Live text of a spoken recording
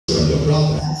your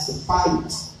brother has to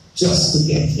fight just to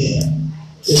get here.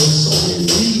 There are so many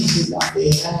reasons that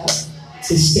they have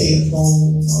to stay at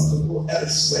home or to go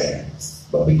elsewhere.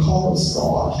 But because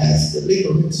God has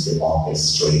deliberately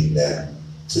orchestrated them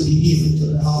to be given to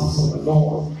the house of the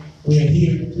Lord, we are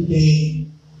here today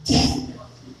to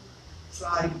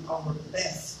try our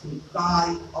best to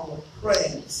guide our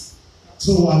prayers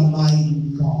to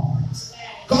Almighty God.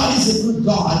 God is a good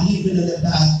God even in a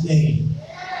bad day.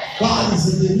 God is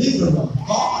a deliverer.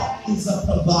 God is a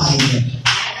provider.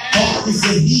 God is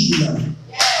a healer.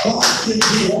 God can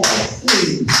do all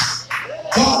things.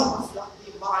 God must not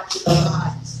be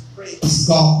marginalized. Praise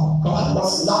God. God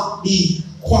must not be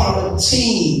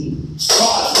quarantined.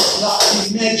 God must not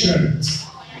be measured.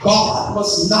 God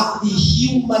must not be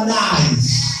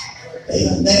humanized.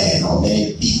 Amen. How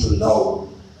many people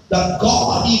know that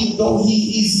God, even though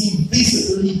He is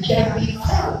invisible, He can be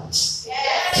felt?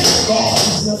 And God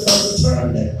is not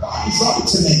alternate. God is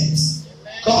ultimate.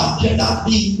 God cannot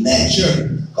be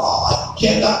measured. God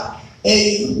cannot,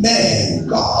 amen,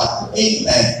 God,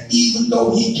 amen, even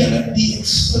though He cannot be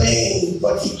explained,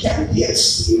 but He can be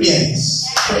experienced.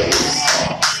 Praise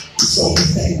God. So we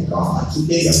thank God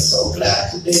today. I'm so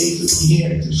glad today to be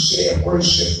here to share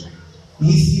worship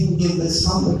with you in this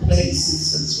humble place.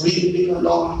 It's really been a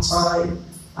long time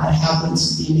I haven't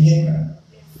been here.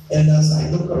 And as I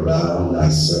look around, I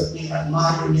certainly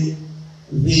admire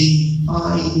the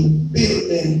fine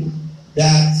building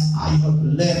that I have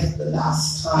left the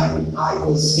last time I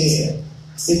was here.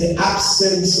 In the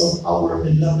absence of our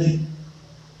beloved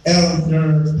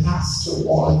Elder Pastor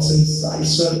Walters, I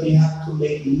certainly have to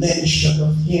make mention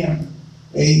of him.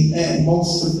 Amen.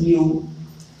 Most of you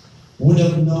would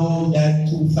have known that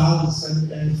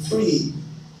 2003,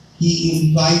 he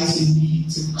invited me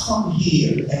to come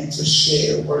here and to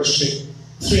share worship.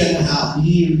 3.5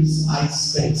 years I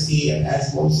spent here,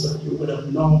 as most of you would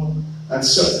have known. And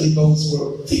certainly those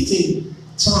were fitting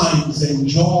times,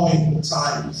 enjoyable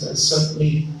times. And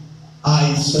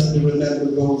I certainly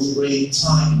remember those great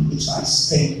times which I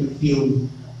spent with you.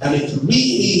 And it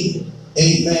really,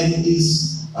 amen,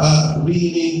 is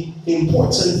really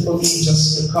important for me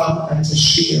just to come and to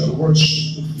share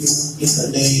worship with you in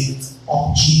the name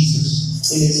of Jesus.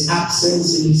 In his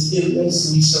absence, in his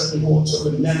illness, we certainly want to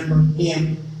remember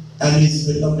him and his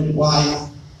beloved wife.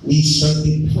 We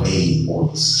certainly pray for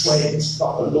his strength,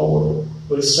 but the Lord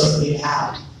will certainly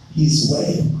have his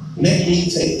way. Let me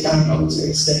take time out to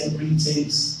extend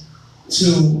greetings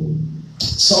to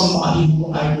somebody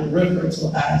who I would refer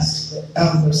to as the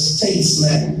elder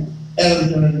statesman,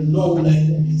 Elder Nolan,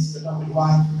 and his beloved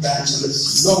wife,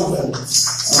 Evangelist Nolan. And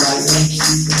I want you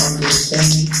to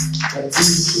understand that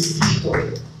these two people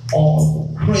are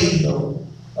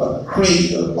the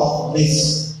cradle of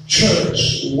this church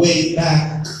way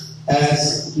back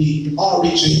as the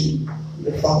origin,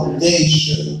 the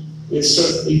foundation. We're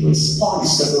certainly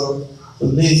responsible for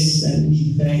this, and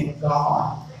we thank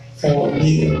God for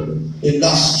their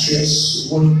illustrious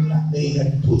work that they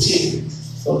have put in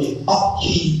for the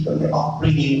upkeep and the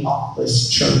upbringing of this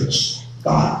church.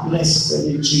 God bless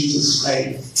them in Jesus'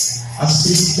 name.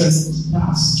 Assistant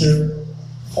Pastor,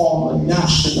 former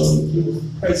National Youth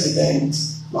President,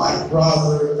 my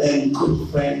brother and good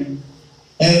friend,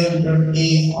 Elder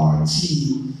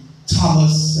A.R.T.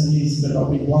 Thomas and his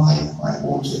beloved wife, I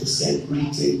want to extend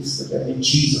greetings to them in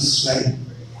Jesus' name.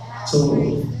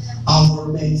 To our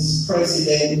next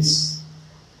President,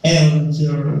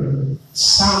 Elder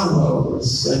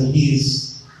Samuels and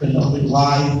his beloved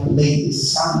wife, Lady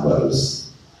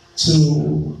Samuels,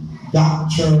 to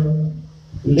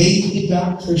Lady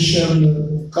Dr.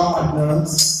 Shirley Gardner,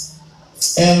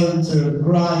 Elder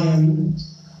Brian,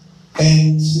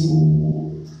 and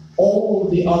to all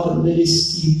the other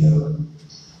ministerial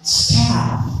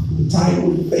staff. The time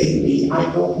will fail me. I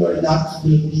know you're not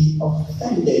will be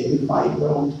offended if I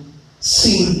don't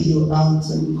sing you out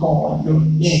and call your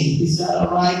name. Is that all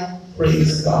right?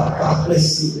 Praise God. God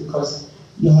bless you, because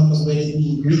you have already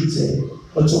been greeted.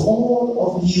 But to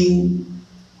all of you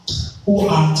who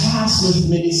are tasked with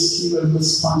ministerial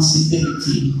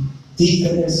responsibility,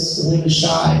 Deaconess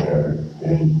Wilshire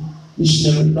and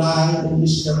Missionary Bride and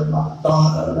Missionary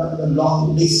McDonald, and the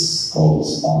long list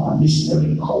goes on,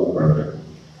 Missionary Colbert.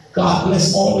 God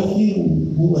bless all of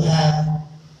you who have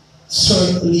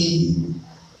certainly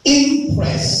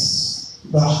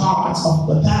impressed the heart of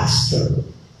the pastor,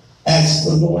 as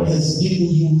the Lord has given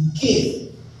you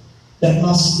gift that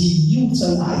must be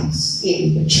utilized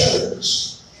in the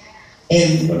church.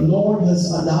 And the Lord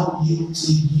has allowed you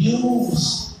to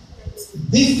use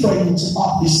different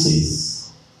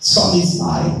offices. Some is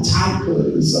by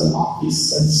titles and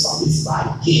office, and some is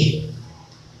by gift.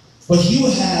 But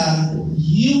you have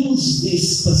used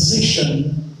this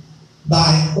position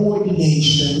by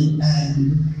ordination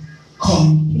and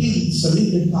complete,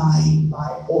 solidified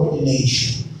by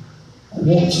ordination. I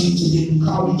want you to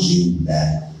encourage you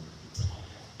that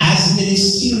as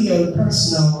ministerial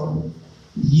personnel,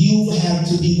 you have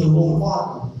to be the role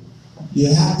model.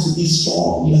 You have to be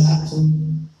strong. You have to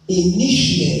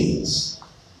initiate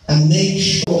and make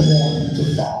sure one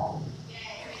to follow.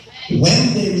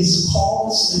 When there is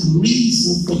cause and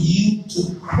reason for you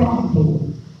to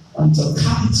crumble and to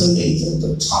capitulate and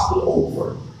to topple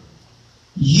over,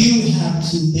 you have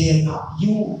to bear up.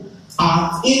 You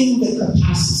are in the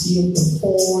capacity of the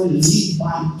 4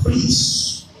 Levite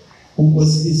priests who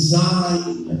was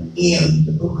designed in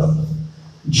the book of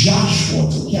Joshua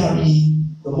to carry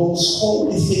the most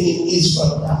holy thing in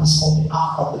Israel, that was called the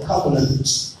Ark of the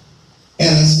Covenant.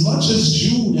 And as much as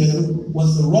Judah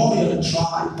was the royal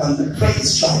tribe and the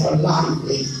praise tribe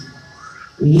alike,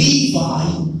 Levi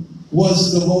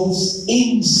was the most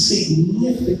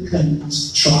insignificant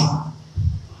tribe.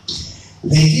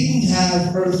 They didn't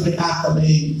have earthly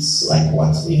accolades like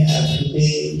what we have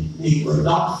today. They were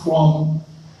not from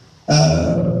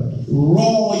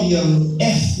royal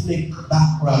ethnic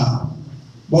background,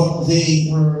 but they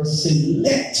were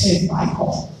selected by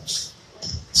God.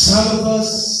 Some of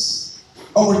us,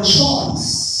 our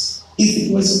choice, if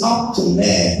it was up to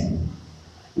man,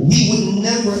 we would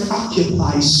never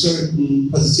occupy certain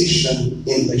position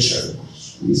in the church.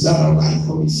 Is that all right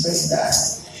for me to say that?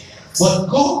 But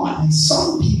God,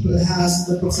 some people have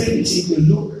the proclivity to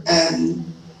look at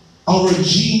our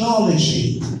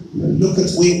genealogy, look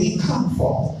at where we come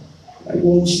from. I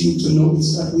want you to know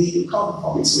it's not where you come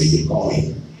from, it's where you're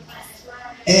going.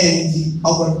 And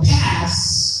our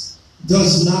past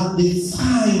does not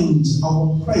define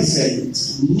our present,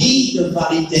 neither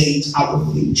validate our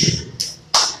future.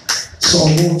 So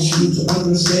I want you to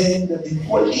understand that the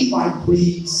 4 Levite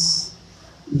priests,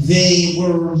 they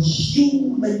were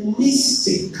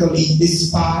humanistically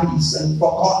despised and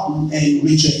forgotten and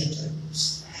rejected.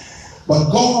 But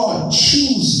God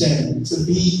chose them to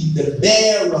be the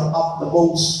bearer of the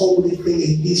most holy thing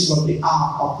in Israel, the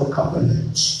Ark of the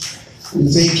Covenant. And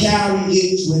they carried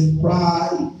it with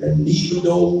pride, and even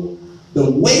though the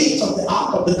weight of the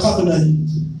Ark of the Covenant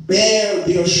bare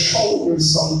their shoulders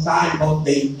sometimes, but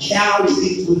they carried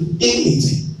it with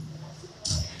dignity.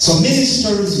 So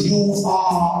ministers, you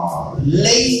are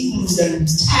laden and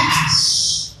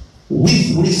tasked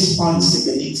with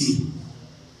responsibility.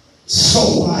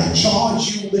 So I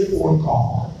charge you before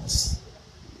God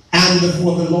and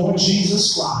before the Lord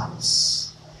Jesus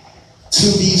Christ to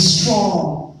be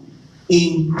strong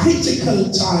in critical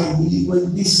time,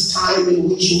 even this time in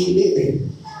which we live in.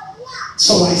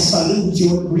 So I salute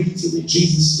you and greet you in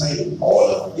Jesus' name. All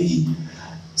of the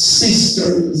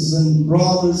sisters and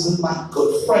brothers and my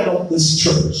good friend of this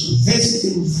church,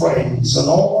 visiting friends, and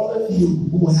all of you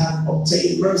who have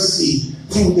obtained mercy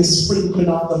through the sprinkling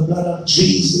of the blood of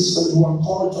Jesus, and who are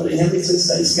called to the inheritance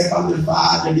that is kept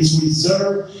undefiled, that is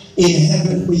reserved in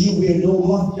heaven for you, where no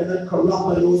one cannot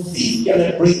corrupt and no thief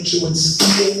cannot break you and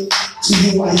steal. To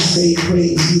you I say,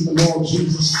 praise you, the Lord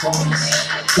Jesus Christ.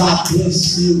 God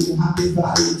bless you. Happy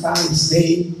Valentine's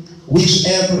Day.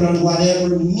 Whichever and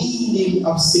whatever meaning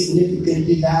of significance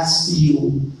it has to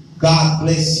you, God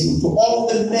bless you. To all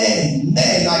the men,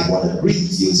 I want to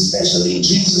greet you, especially in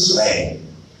Jesus' name,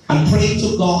 and pray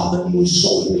to God that you will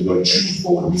show you your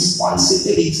threefold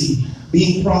responsibility,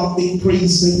 being prophet,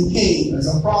 priest, and king. As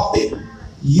a prophet,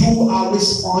 you are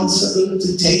responsible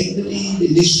to take the lead,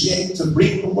 initiate, to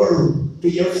bring the word to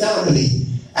your family.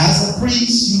 As a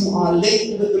priest, you are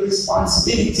laden with the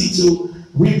responsibility to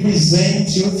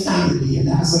represent your family. And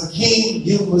as a king,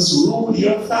 you must rule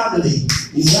your family.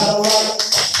 Is that all right?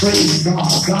 Praise God.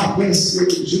 God bless you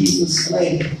in Jesus'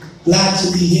 name. Glad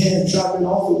to be here, traveling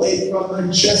all the way from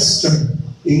Manchester,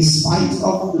 in spite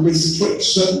of the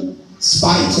restriction, in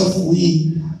spite of the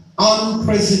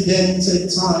unprecedented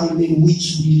time in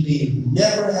which we live.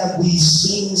 Never have we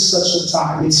seen such a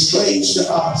time. It's strange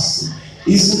to us.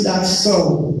 Isn't that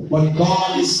so? But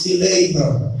God is still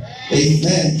able.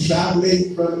 Amen.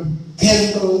 Traveling from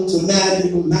Kendall to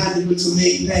Mandeville, Mandeville to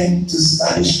Maypen to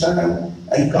Spanish Town,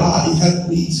 and God helped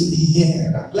me to be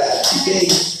here. I'm glad today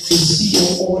to see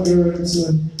your order,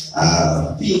 to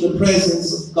feel the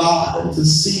presence of God, and to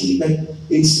see that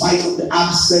in spite of the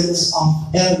absence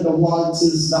of elder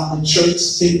waters, that the church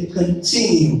still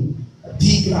continue.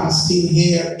 People are still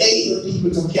here, able people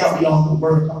to carry on the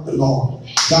work of the Lord.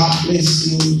 God bless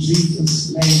you in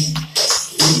Jesus' name.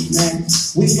 Amen.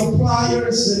 With your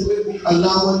prayers and with the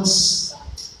allowance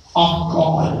of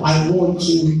God, I want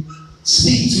to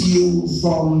speak to you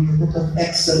from the book of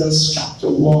Exodus chapter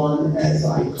 1 as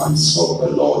I consult the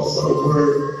Lord for the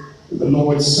word. The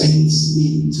Lord sends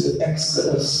me to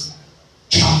Exodus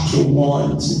chapter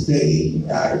 1 today.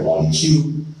 I want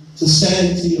you to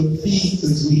stand to your feet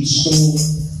as we show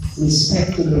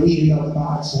respect to the reading of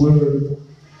God's word,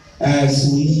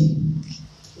 as we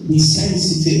be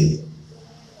sensitive,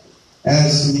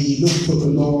 as we look to the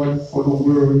Lord for the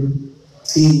word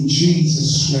in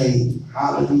Jesus' name.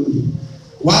 Hallelujah.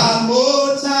 One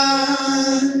more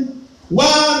time,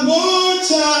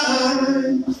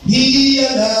 He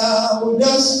allowed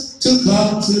us to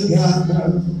come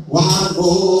together. One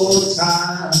more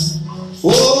time.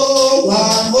 Oh,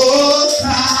 one more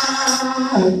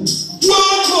time.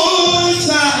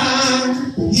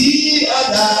 He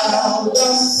allowed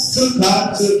us to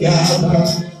come together.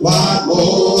 One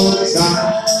more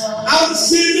time. I'm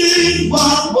singing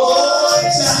one more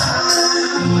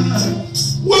time.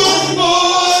 One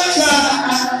more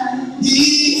time.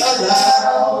 He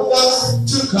allowed us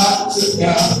to come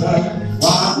together.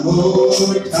 One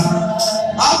more time.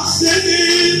 I'm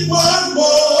singing one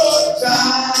more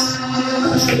time.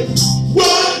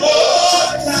 One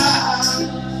more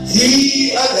time.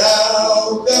 He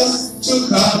allowed us to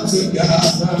come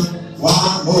together.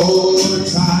 One more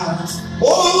time.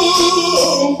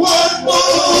 Oh, one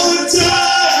more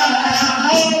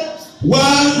time.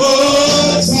 One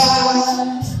more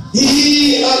time.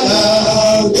 He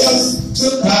allowed us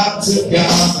to come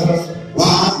together.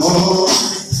 One more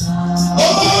time.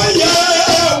 Oh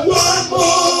yeah, one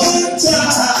more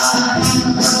time.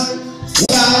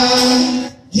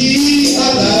 He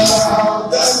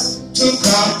allowed us to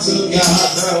come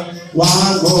together.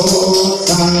 One more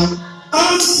time.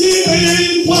 I'm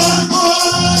singing one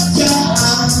more time.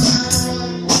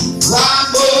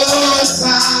 One more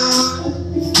time.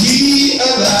 He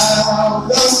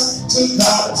allowed us to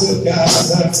come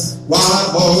together.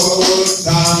 One more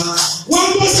time.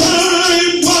 One more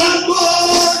time. One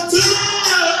more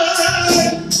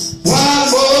time. One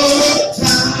more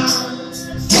time.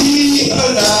 He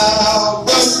allowed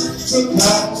us to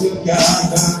come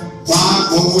together. One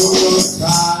more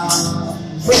time.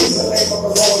 Praise the name of the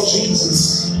Lord Jesus.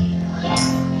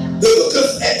 The book of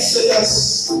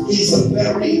Exodus is a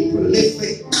very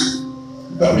prolific,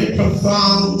 very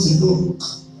profound book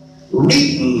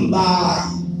written by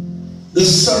the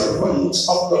servant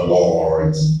of the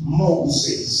Lord,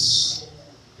 Moses,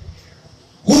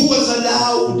 who was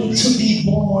allowed to be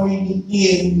born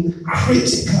in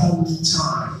critical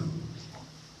time.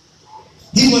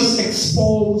 He was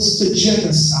exposed to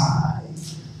genocide,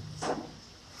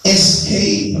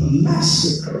 escape,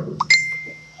 massacre,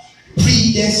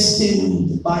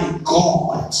 predestined by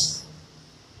God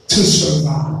to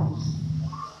survive.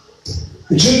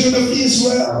 The children of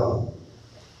Israel,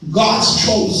 God's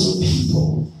chosen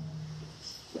people.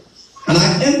 And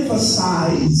I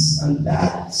emphasize on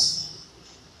that,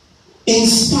 in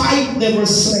spite they were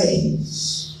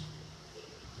slaves,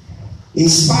 in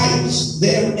spite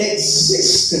their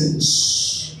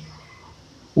existence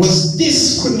was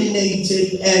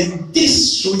discriminated and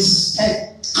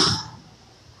disrespected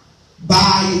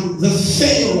by the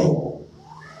Pharaoh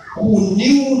who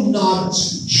knew not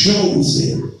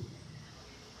Joseph,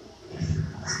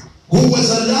 who was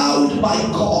allowed by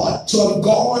God to have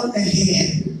gone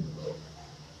ahead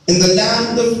in the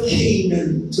land of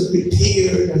Canaan to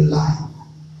prepare the life.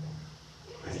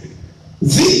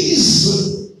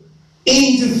 These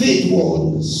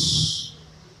individuals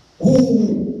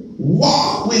who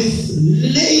walk with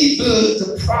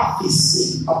labeled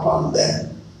prophecy upon them.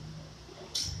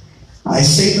 I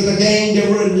say that again,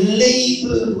 they were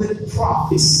labeled with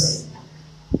prophecy.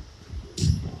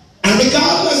 And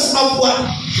regardless of what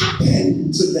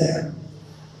happened to them,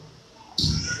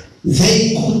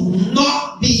 they could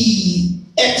not be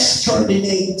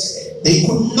exterminated. They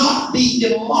could not be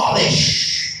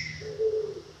demolished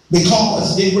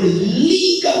because they were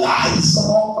legalized and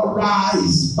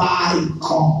authorized by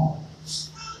God.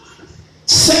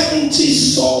 70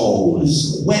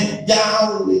 souls went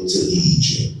down into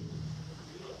Egypt.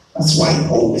 That's why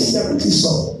only 70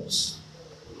 souls.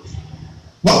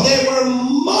 But they were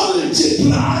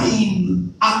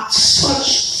multiplying at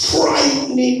such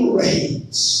frightening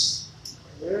rates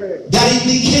that it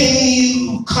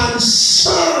became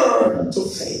concern to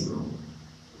Pharaoh.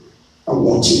 I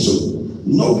want you to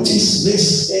notice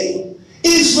this thing.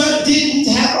 Israel didn't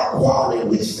have a quarrel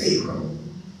with Pharaoh.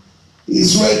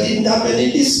 Israel didn't have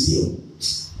any dispute.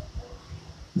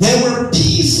 There were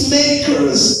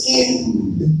peacemakers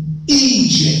in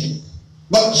Egypt,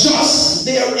 but just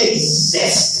their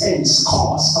existence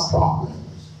caused a problem.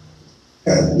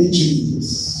 Help me,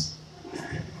 Jesus.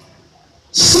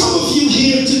 Some of you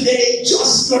here today,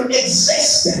 just your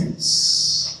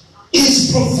existence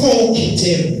is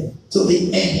provocative to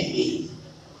the enemy.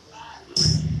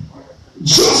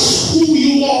 Just who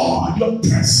you are, your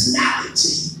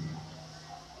personality,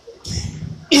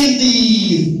 in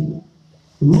the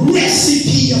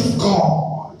recipe of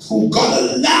God, who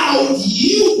God allowed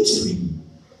you to be,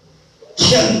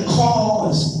 can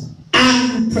cause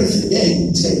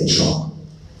unprecedented trouble.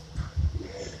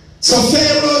 So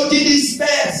Pharaoh did his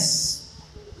best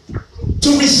to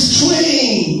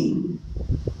restrain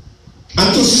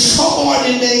and to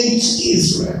subordinate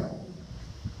Israel.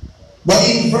 But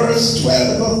in verse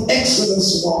 12 of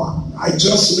Exodus 1, I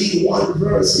just read one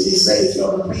verse. He said, if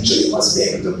you're a preacher, you must be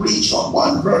able to preach from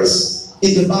one verse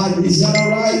in the Bible. Is that all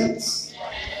right?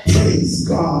 Praise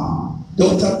God.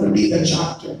 Don't have to read a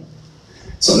chapter.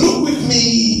 So look with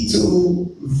me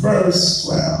to verse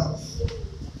 12.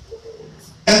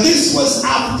 And this was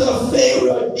after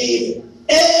Pharaoh did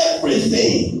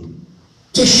everything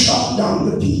to shut down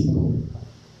the people,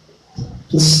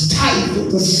 to stifle,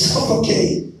 to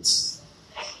suffocate,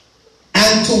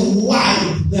 and to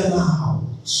wipe them out,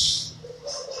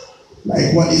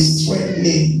 like what is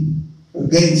threatening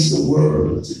against the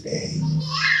world today.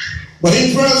 But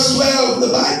in verse 12, the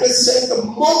Bible said, the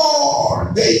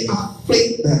more they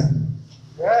afflict them,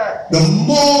 the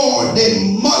more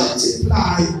they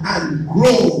multiply and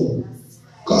grow.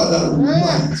 God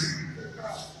Almighty.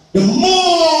 The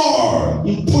more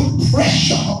you put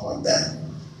pressure upon them,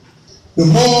 the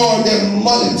more they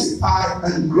multiply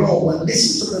and grow. And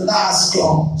listen to the last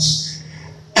clause.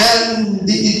 And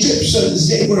the Egyptians,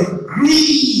 they were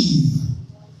grieved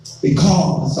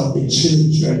because of the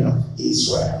children of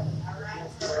Israel.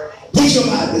 Put your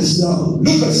Bibles down.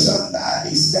 Look at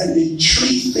somebody standing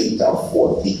 3 feet or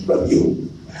 4 feet from you.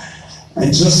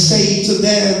 And just say to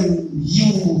them,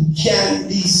 you can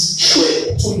be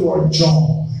stripped to your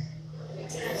joy.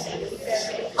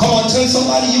 Come on, tell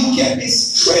somebody you can be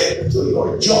stripped to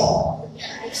your joy.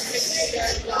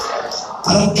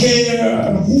 I don't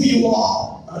care who you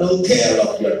are. I don't care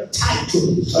of your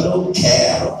titles. I don't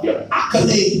care of your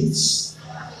accolades.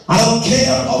 I don't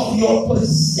care of your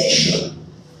position.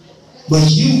 But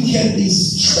you can be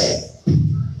stripped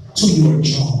to your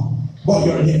joy. Bow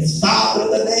your heads. Father,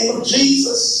 in the name of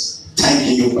Jesus,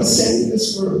 thank you for sending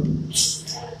this word.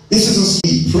 This is a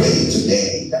we pray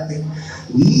today that the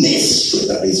mystery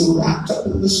that is wrapped up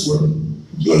in this word,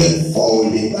 you'll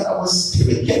unfold it, that our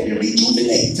spirit can be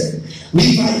rejuvenated,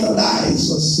 revitalize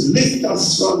us, lift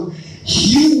us from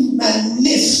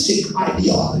humanistic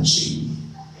ideology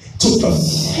to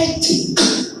prophetic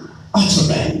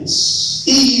utterance.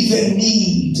 Even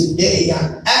me today,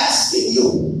 I'm asking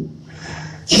you,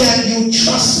 can you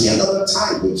trust me another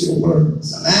time with your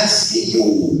words? I'm asking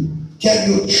you,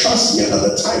 can you trust me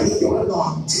another time with your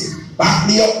anointing? Back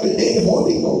me up today,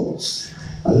 Holy Ghost.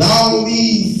 Allow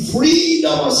me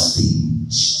freedom of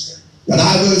speech, that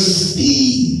I will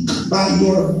speak by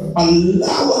your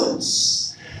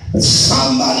allowance. That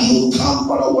somebody who come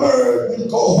for a word will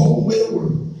go home with a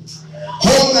word.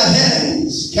 Hold my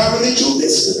hands, carry me through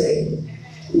this today.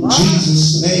 In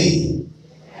Jesus' name.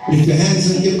 Lift your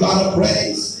hands and give God a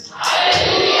praise.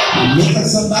 Look at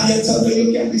somebody and tell them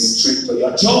you can be stripped to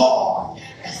your joy.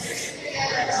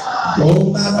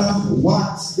 No matter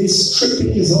what this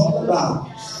stripping is all about,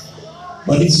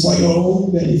 but it's for your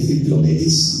own benefit. You may be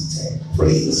seated.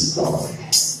 Praise God.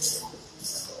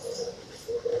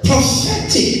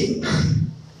 Prophetic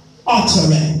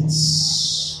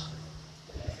utterance.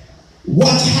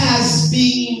 What has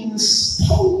been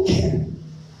spoken,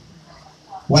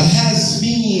 what has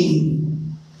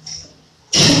been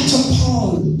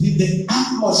catapulted in the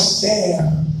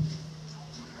atmosphere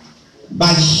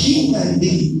by human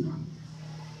beings,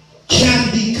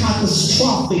 can be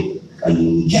catastrophic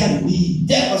and can be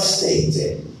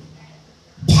devastating.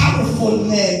 Powerful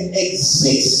men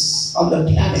exist on the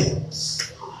planet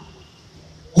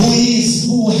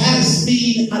who has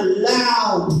been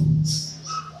allowed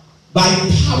by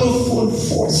powerful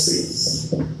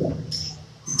forces,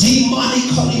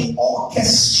 demonically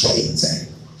orchestrated,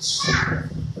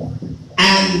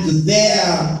 and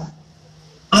their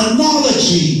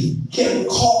analogy can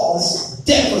cause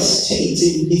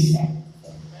devastating effect,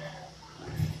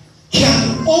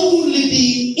 can only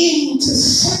be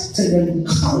intercepted and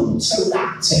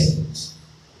counteracted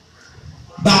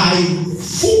by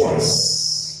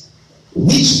force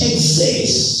which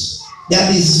exists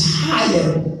that is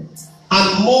higher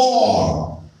and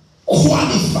more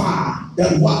qualified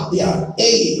than what they are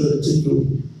able to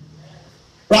do.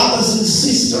 Brothers and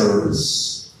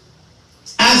sisters,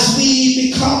 as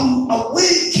we become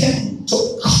awakened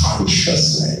to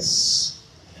consciousness,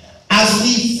 and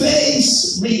he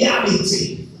faced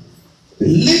reality.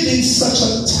 Living such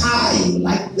a time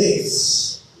like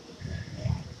this,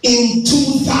 in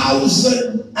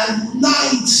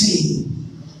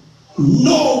 2019,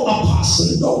 no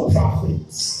apostle, no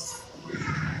prophets,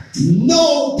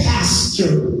 no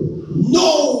pastor,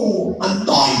 no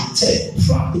anointed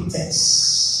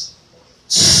prophetess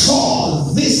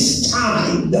saw this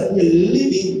time that we're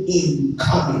living in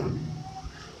coming.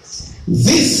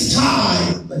 This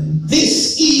time,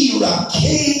 this era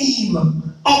came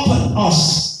upon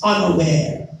us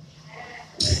unaware.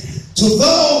 To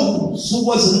those who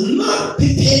was not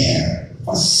prepared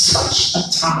for such a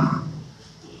time,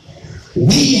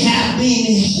 we have been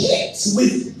hit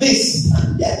with this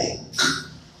pandemic,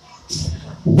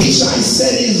 which I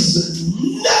said is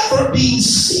never been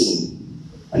seen,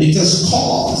 and it has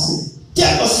caused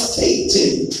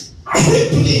devastating,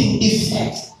 crippling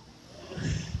effect,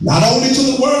 not only to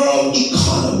the world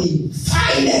economy,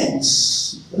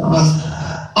 finance,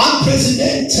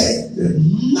 unprecedented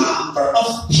number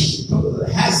of people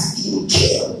has been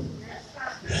killed.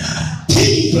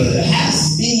 People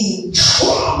has been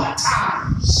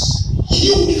traumatized,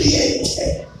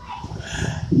 humiliated.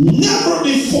 Never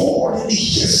before in the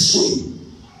history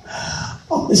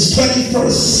of this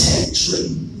 21st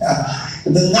century,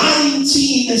 in the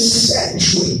 19th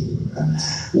century,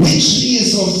 which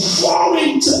is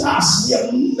foreign to us. We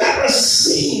have never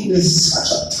seen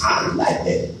such a time like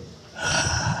this.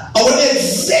 Our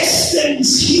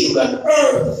existence here on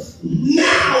earth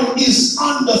now is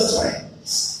under threat.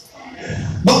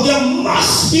 But there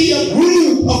must be a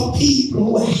group of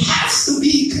people who has to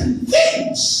be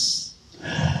convinced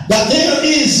that there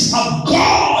is a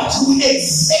God who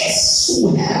exists,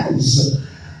 who has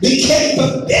the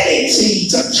capability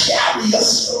to carry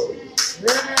us through.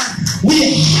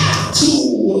 We have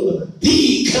to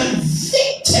be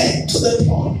convicted to the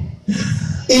point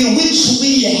in which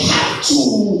we have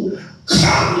to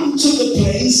come to the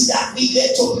place that we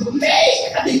get to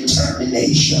make a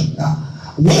determination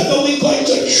whether we're going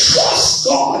to trust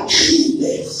God through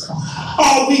this, or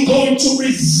are we going to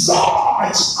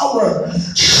resort our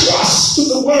trust to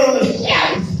the World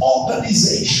Health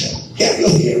Organization. Can you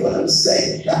hear what I'm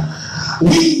saying?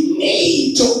 We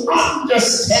need to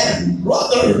understand,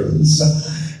 brothers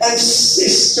and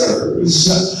sisters,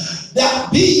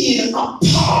 that being a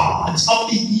part of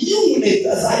the unit,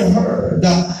 as I heard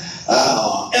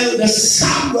Elder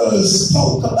Sanders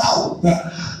spoke about,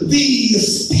 the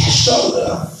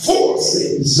special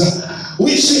forces,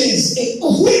 which is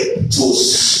equipped to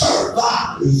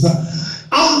survive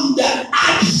under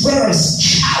adverse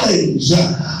challenge,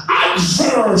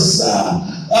 adverse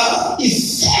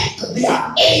effect. They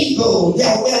are able, they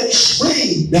are well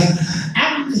trained,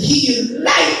 and he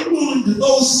likened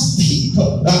those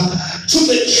people to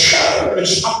the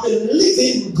church of the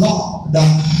living God.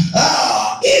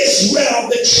 Israel,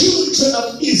 the children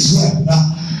of Israel,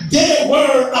 they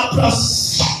were a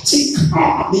prophetic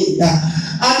army,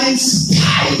 and in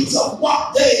spite of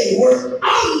what they were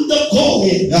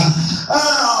undergoing,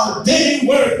 they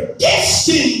were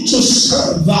destined to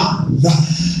survive.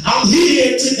 I'm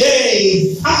here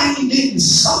today finding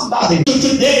somebody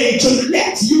today to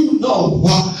let you know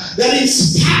that in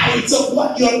spite of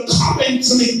what you're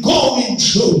currently going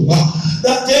through,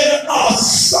 that there are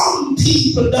some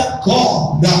people that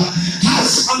God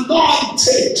has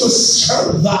anointed to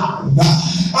survive.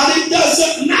 And it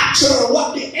doesn't matter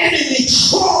what the enemy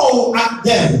throws at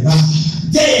them.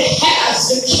 They have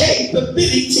the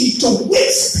capability to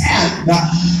withstand.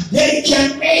 They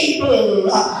can able,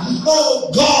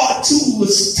 God, to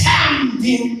stand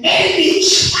in any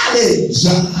challenge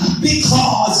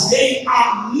because they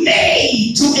are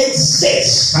made to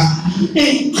exist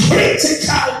in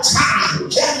critical time.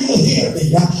 Can you hear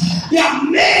me? They are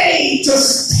made to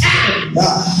stand.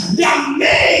 They are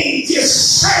made to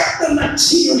serve the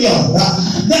material.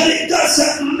 That it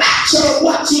doesn't matter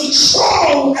what you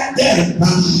throw at them.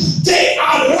 They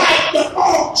are like the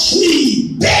oak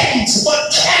tree, bent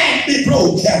but can't be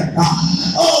broken.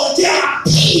 Oh, there are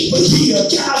people here.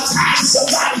 Can I find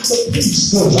somebody to preach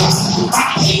to?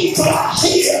 People are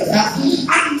here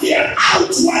and their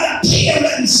outward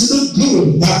appearance look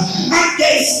good, and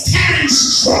they stand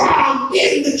strong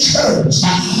in the church.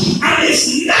 And it's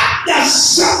not that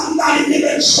somebody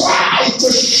didn't try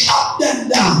to shut them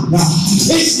down.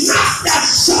 It's not that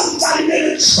somebody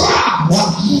didn't try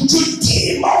to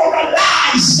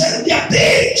demoralize them. They've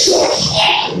been through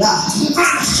hell and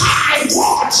high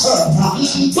water,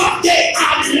 but they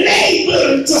are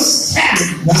labeled to stand.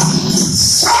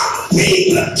 Some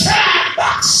people can't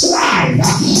backslide.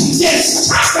 They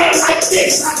stumble like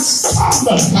this and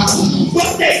stumble,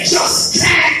 but they just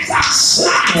can't backslide.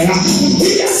 try.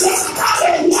 It doesn't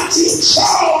matter what you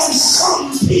try on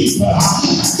some people.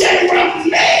 They were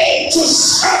made to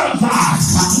survive.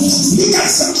 Look at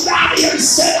somebody and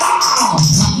say,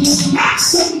 ask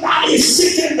somebody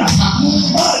sitting 3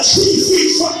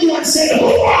 feet from you and say, who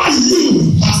are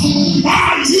you?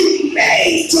 Are you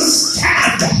made to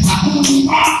stand?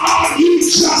 Or are you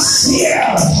just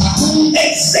here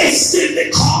existing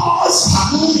because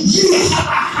you have a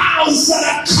house and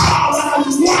a car and a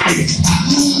wife?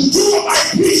 Who am I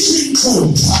preaching to?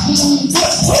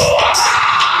 But who am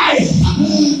I?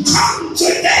 Come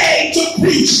today to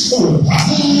preach to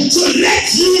let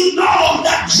you know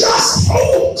that just who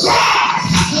God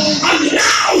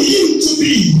allow you to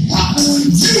be,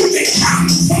 you become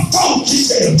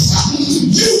provocative,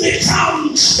 you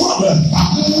become trouble.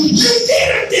 You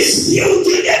didn't dispute,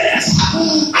 you didn't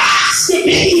ask to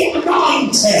be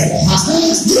anointed,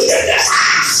 you didn't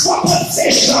ask for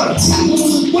position,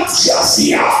 but just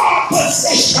your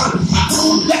position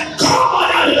that God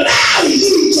allow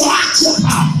you to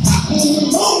occupy.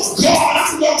 Oh God,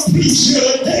 I'm going to preach you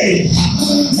today.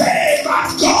 Hey, my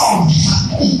God,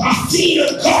 I feel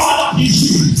God up in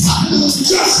you.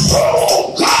 Just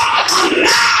God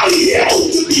allow you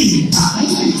to be.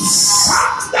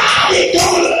 Somebody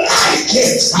don't like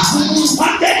it,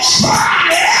 and they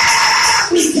try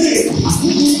everything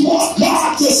for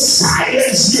God to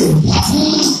silence you.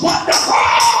 But the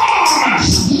God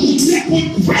that will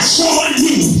pressure on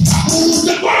you,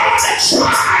 the God that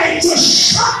tried to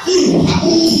shut you,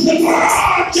 the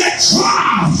God that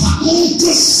tried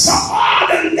to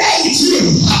subordinate you,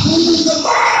 the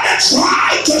God that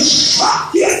tried to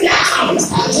shut you down,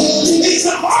 is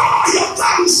the God you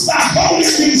comes back, holy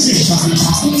musician.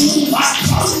 I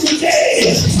come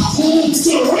today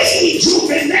to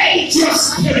rejuvenate your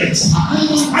spirit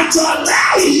and to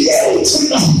allow you to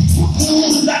know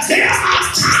that there are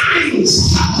times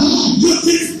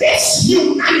within this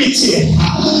humanity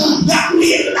that we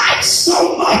like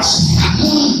so much,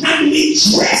 and we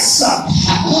dress up,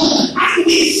 and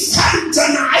we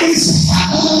fantasize,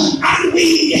 and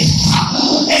we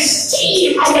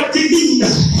esteem our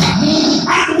demeanor,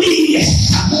 and we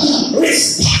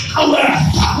respect our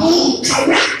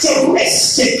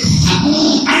characteristic,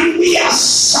 and we are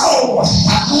so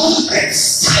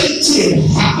excited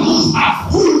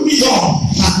of who we are.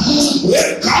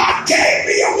 Well, God gave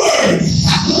me a word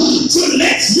to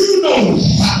let you know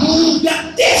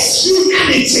that this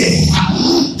humanity,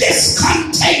 this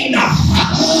container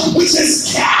which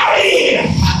is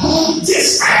carrying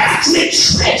this earthly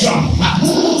treasure,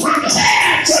 I'm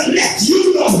here to let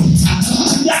you know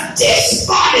that this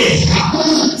body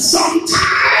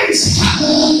sometimes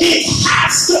it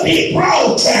has to be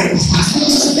broken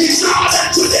in order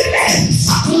to live.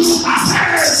 I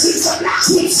heard Sister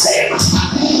Blackwood sing,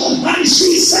 and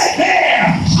she said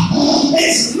there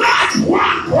is not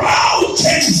one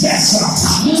broken vessel.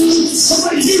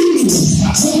 Some of you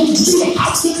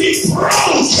have to be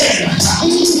broken.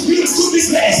 You have to be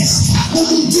blessed.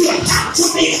 You have to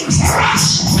be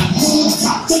crushed. You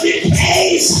have to be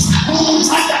placed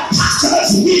at the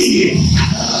potter's wheel.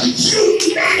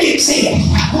 Humanity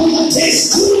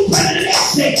is too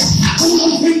prolific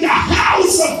in the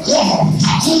house of God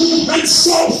and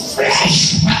so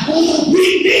fresh. We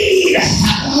need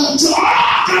to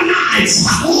organize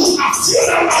a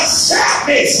funeral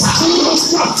service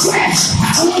for flesh.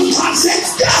 I said,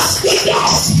 dust to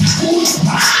dust,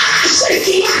 ashes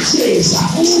to ashes,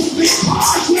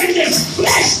 because when the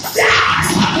flesh dies,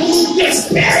 the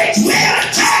spirit will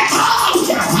take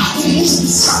over.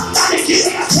 Somebody give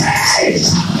it a praise.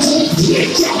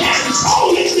 Lift your hands,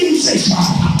 holy musician.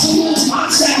 I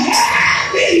said,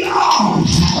 happy Lord,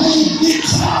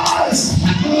 because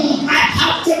I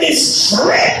have to be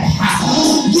stripped.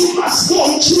 You must go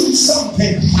through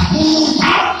something. I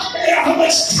don't care how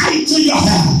much title you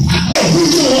have.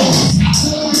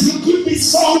 You could be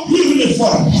so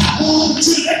beautiful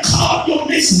to the call you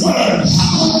this word.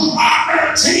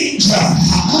 Our earth angel.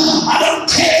 I don't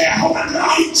care how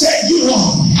anointed you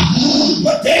are,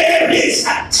 but there is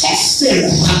a testing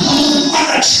and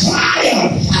a trial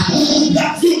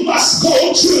that you must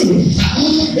go through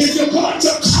if you're going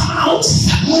to come out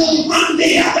on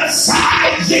the other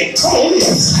side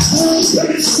victorious.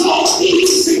 There is no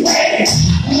easy way.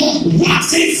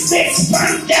 What is this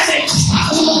pandemic?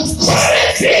 Could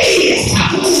it be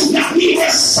that we were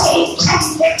so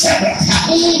comfortable?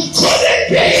 Could it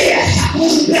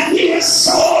be that we were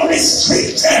so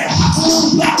restricted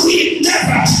that we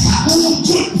never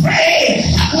could pray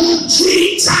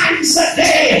 3 times a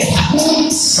day?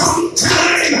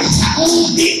 Sometimes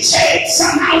it takes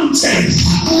a mountain.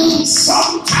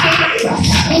 Sometimes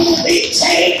it takes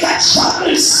take a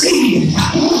chocolate seed.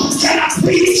 Can I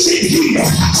preach it here?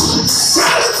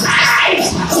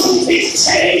 Sometimes it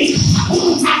takes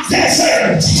a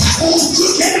desert to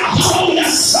get a hold of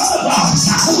some of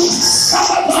us.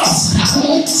 Some of us,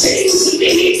 things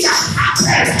need to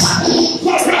happen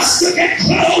for us to get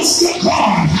close to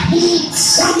God.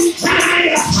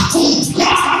 Sometimes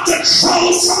God to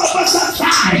throw some of us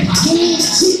aside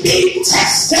to be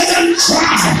tested and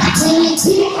tried.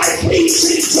 Who am I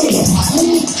preaching to?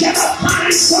 Can I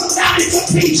find somebody to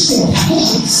preach to?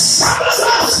 Some of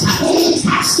us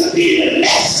has to be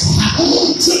left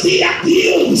to be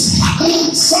abused.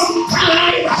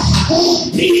 Sometimes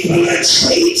people will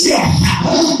treat you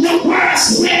the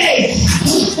worst way,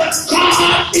 but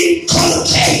God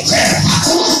inculcated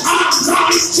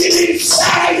anointing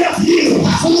inside of you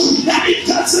that it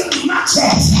doesn't matter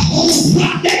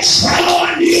what they throw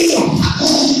on you,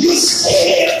 you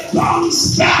still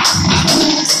bounce back.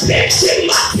 Lifting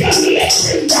up your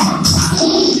lifting down,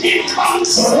 it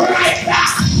comes right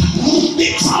back.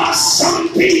 Because some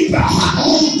people,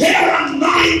 they're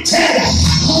anointed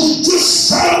to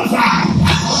survive.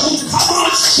 Come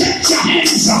on, shake your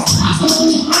hands up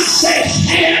and say,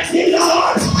 help me,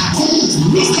 Lord.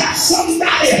 Look at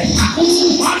somebody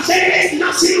and there ain't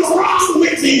nothing wrong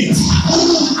with me.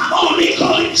 I'm only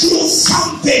going through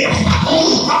something.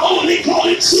 I'm only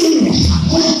going through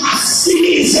a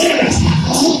season.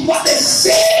 But the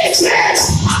season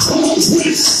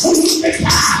will soon be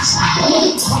past.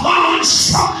 Come on,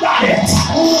 somebody.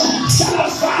 Shall I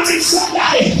find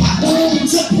somebody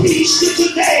to preach to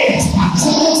today?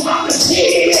 On the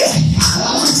field,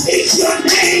 it's your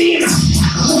name.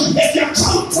 If you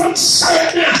come from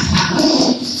certain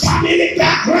family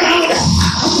background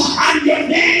and your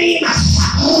name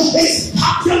is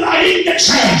popular in the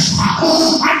church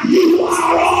and you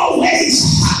are always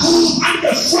on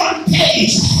the front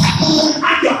page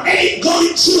and you ain't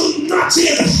going through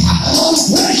nothing,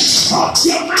 well, shut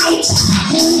your mouth.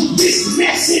 This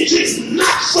message is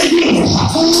not for you.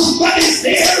 But is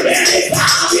there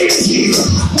anybody here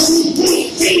who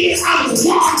feel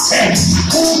unwanted,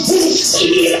 who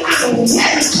feel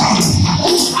unwelcome?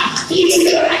 I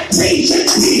feel like praising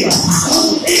here.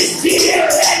 Is there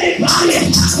anybody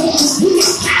who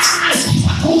has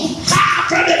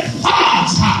half of the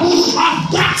part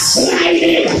of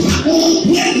backsliding?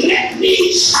 Well, let me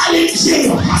challenge you.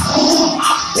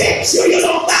 I bet you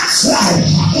don't backslide.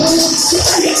 So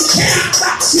you can't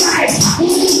backslide.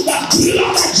 The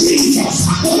blood of Jesus.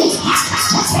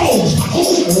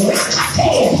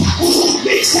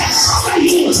 Because some of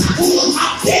you,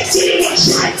 I bet you don't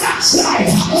try backslide.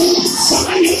 Some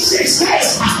of you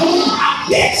sisters, I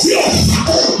bet you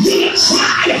don't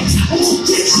try to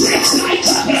dress like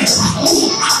others.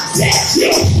 I bet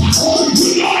you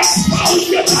don't expose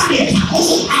your body.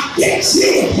 I bet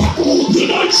you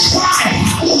don't try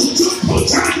to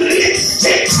put on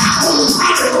lipstick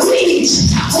and rings.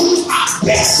 I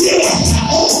bet you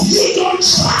don't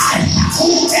try,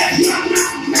 if you're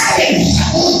not married,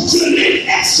 to live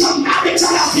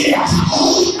extramarital affair.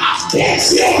 I bet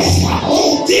you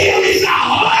there is a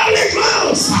Holy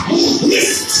Ghost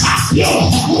will stop you.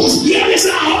 There is a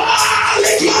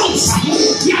Holy Ghost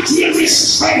that will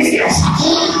restrain you.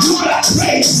 You will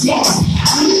praise God.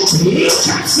 Look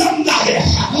at somebody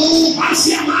and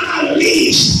say, I'm on a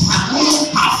leash.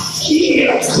 I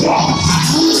fear God.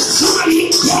 Some of you,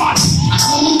 God,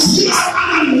 you are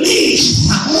on a leash.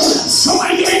 Some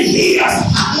of you in here,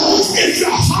 if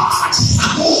your heart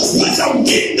was a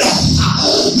window,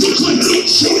 you could look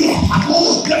through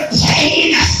the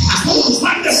pain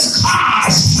and the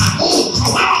scars.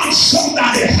 Come on,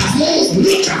 somebody.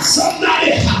 Look at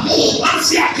somebody and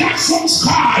say, I got some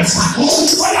scars,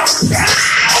 but I'm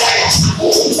proud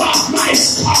of my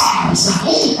scars.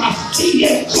 I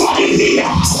feel God in here. I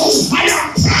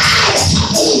am proud.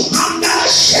 I'm not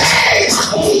ashamed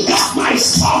of my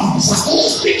scars,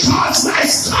 because my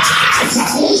scars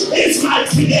is my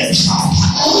credential.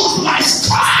 My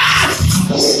scars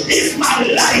is my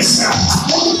license.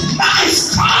 My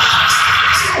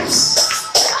scars.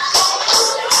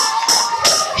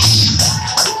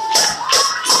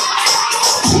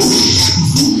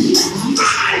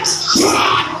 My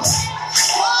God.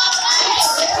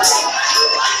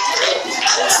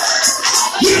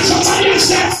 Here's somebody else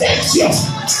that thanks you.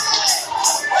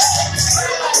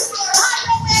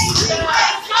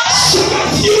 Some of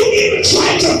you even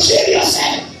trying to kill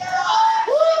yourself.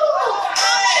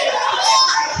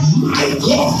 My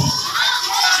God.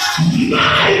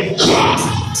 My God.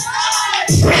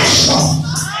 Pressure.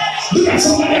 Look at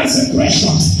somebody else in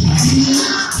pressure.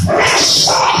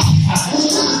 pressure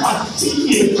of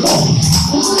vehicle.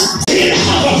 In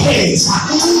other praise.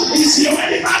 Is there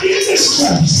anybody in this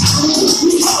church who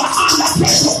have an under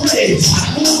pressure praise?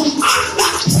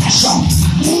 Under pressure.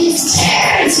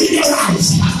 Tears in your eyes.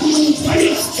 When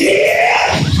you feel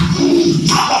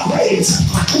other praise.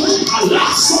 I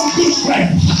lost some good friend.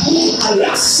 I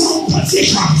lost some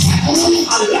position.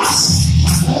 I lost.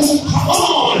 Come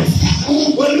on.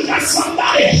 Well, look at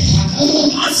somebody.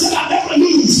 I said I never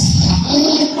lose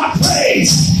my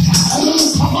praise.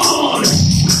 Come on.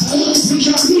 You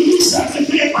can lose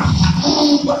everything,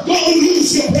 but don't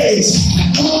lose your praise.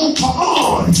 Come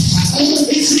on.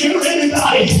 Is there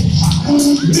anybody?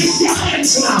 Lift your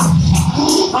hands now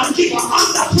and give an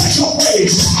under pressure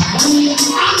praise.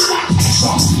 Under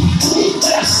pressure.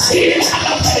 Let's see it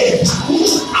under praise.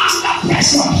 Under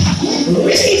pressure.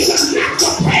 Reason not to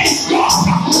praise God,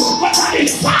 but I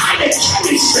define the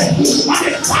chemistry, I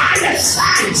define the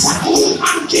science,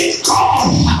 and give God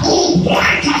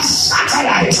like a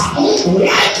satellite,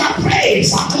 like a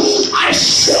praise. I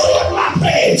shoot my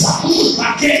praise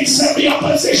against every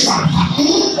opposition.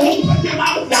 Open your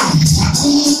mouth now.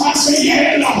 I say,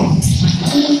 yeah, Lord.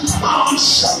 Come on,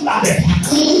 somebody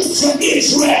from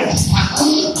Israel.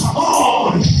 Come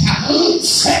on.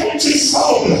 70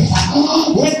 souls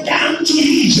went down to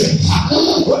Egypt,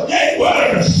 but they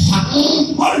were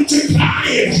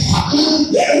multiplying.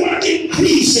 They were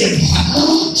increasing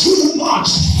too much.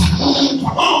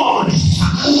 Come on.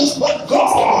 But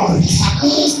God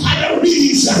had a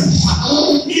reason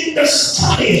in the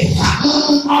study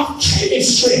of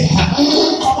chemistry.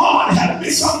 Come on, help me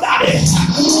somebody.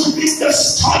 In the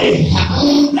study,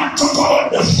 Dr.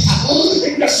 God,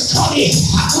 in the study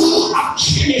of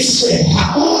chemistry,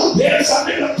 there's a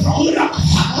little product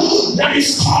that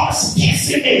is called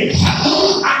specimen.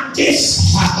 And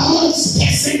this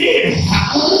specimen,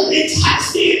 it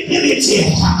has the ability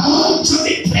to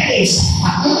be placed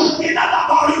in a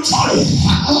laboratory,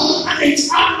 and it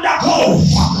undergoes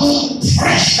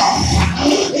pressure,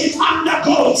 it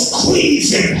undergoes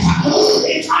squeezing,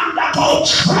 it undergoes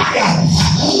trial,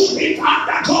 it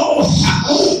undergoes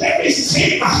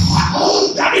everything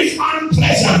that is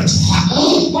unpleasant.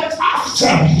 But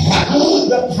after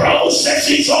the process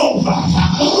is over,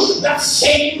 that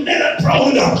same little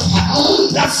product,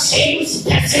 that same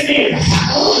specimen,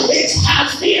 it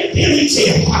has the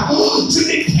ability to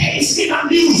be placed in a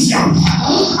museum,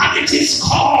 and it is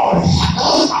called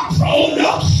a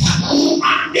product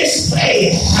on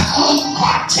display.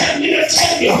 God tell me to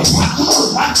tell you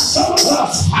that some of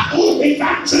us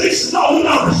evangelists know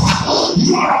now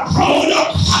you are a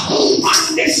product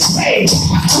on display.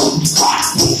 God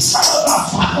put some of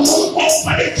us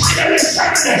over the fire of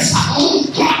furnace.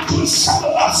 God put some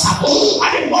of us at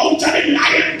the mouth of the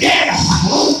lion den.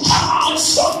 Come on,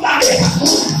 somebody.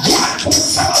 God put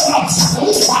some of us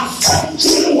some to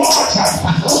the water,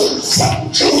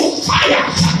 some to fire,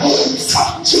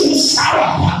 some to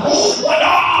sorrow. But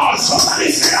all,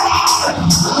 somebody say all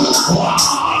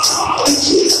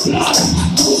to blood.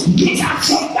 Look at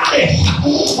somebody.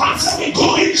 What's we're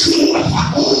going through?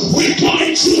 We're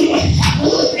going through.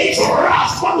 It's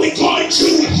rough, but we're going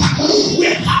through.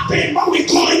 We're happy, but we're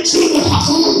going through.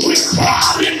 We're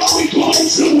crying, but we're going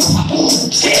through.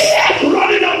 Tears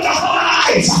running out of our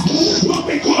eyes, but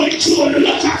we're going through.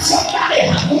 Look at somebody.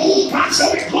 And so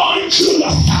we're going through.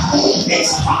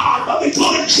 It's hard, but we're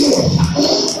going through.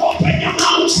 Open your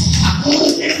mouth.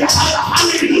 In the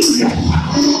hallelujah.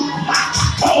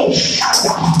 Oh, shut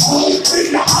up.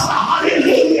 In the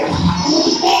hallelujah.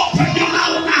 Open your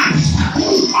mouth now.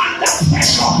 Under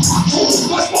pressure.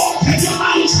 But open your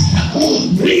mouth.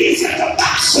 Reason to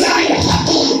backslide.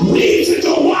 Reason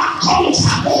to walk out.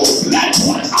 Like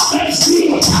what others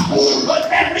do. But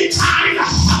every time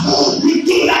you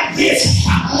do like this,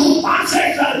 I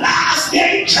say the last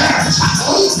day church,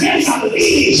 there's a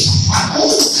leash.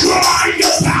 Dry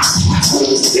your back. There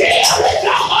is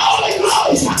the Holy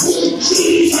Ghost.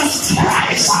 Jesus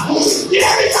Christ.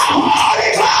 There is the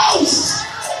Holy Ghost.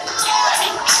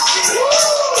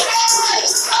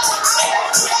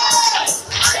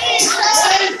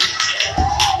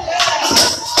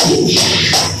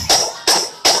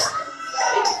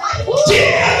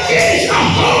 There is the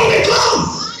Holy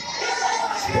Ghost.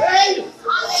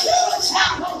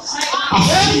 I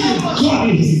feel God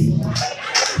in here.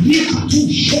 Nikatu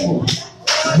Shebo.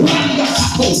 Randa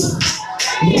Kato.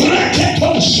 Rakato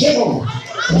Shebo.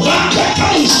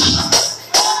 Rakatos.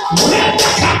 Randa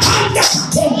Kapanda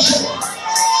Kato Shebo.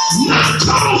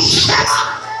 Nato Shebo.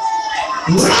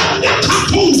 Randa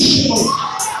Kato Shebo.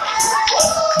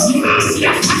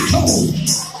 Randa Kato.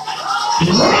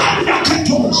 Randa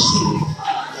Kato Shebo.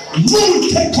 Rule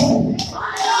take hold.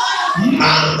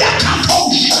 Manda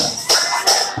Katosha.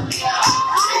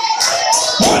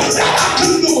 What is that? I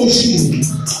can know you.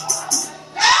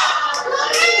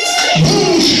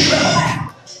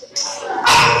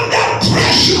 Under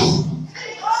pressure.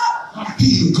 I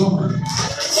feel God.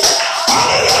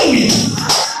 Hallelujah.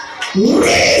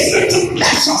 Reason to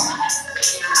bless us.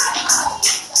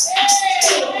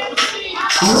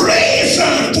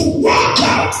 Reason to walk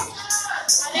out.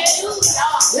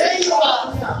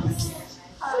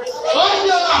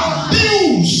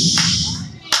 Abuse,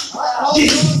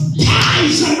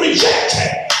 despised and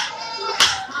rejected,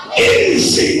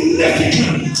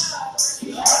 insignificant,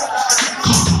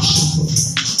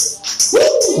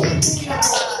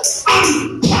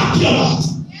 unpopular.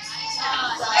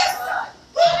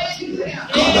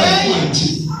 God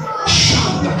Almighty,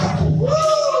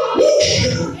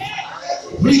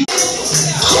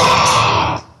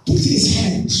 God put his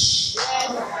hands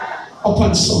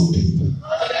upon some people.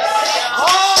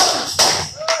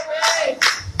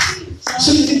 So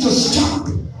you need to stop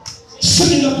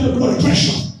sending up your blood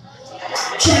pressure,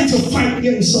 trying to fight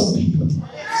against some people.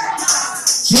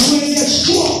 So when you get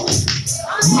struck,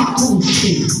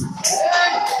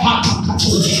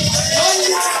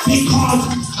 because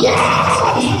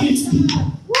God has his people.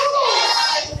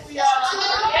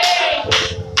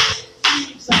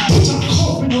 Put a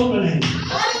covering over them.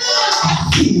 I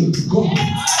feel God.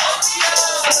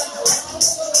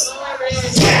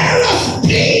 Tell us,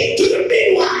 be to the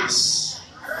midwives.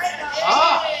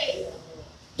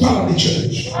 Part of the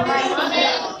church.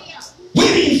 When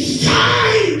we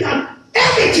find that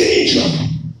everything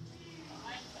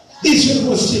Israel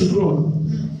was still growing.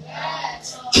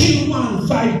 Kill 1,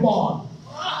 5 born.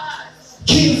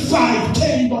 Kill 5,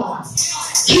 10 born.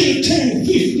 Kill 10,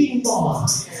 15 born.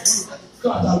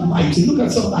 God Almighty, look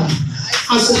at somebody.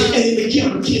 I said the enemy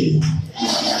can't kill you.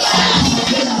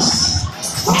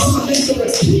 I come against the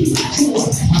premature,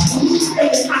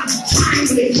 every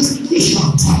untimely condition.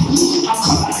 I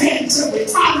come against every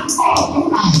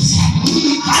unauthorized,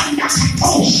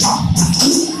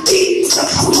 the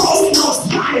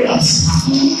coronavirus,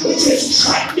 which is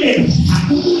threatening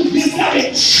the very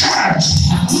church.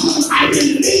 I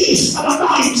release an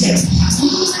anointing.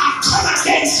 I come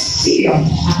against fear. I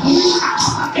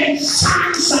come against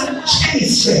signs and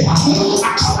chemistry. I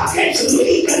come against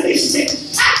legalistic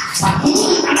facts.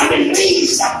 And I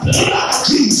release the blood of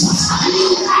Jesus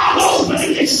all over the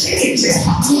vicinity of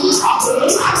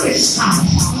Lauriston.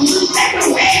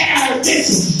 Everywhere this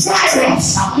virus,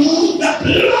 the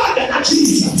blood of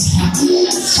Jesus.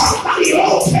 Somebody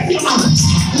open your mouth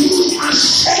and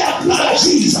share the blood of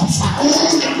Jesus.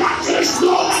 And not just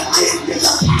know that I am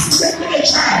disappointed in the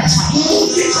church.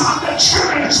 Because the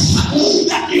church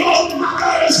that the old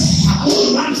mothers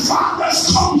and fathers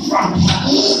come from,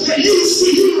 they used to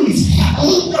use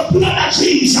the blood of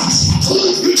Jesus. We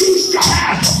used to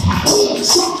have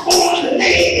some old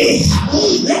ladies.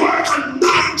 They were anointed.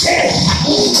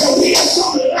 They wear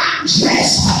some lamb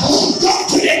dress up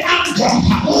to the ankle.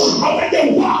 And when they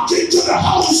walked into the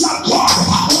house of God,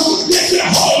 they said,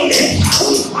 holy,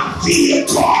 I feel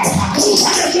God.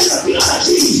 And they said, the blood of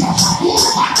Jesus.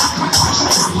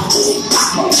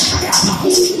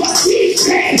 But these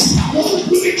days,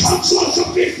 we become so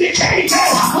sophisticated.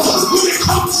 We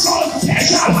become so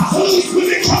special. We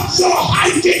become so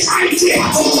high-tighty.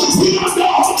 We don't know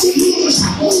how to use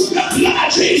the blood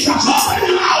of Jesus over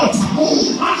and out.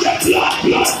 And the blood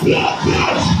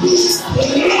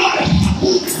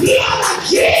of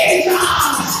Jesus.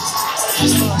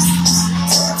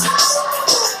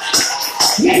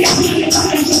 Lay your hand on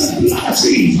the blood of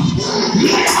Jesus. Lay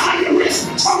your hand on your wrist,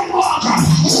 tongue walker.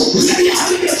 Lay your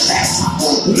hand on your chest.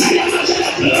 Lay your hand on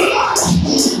the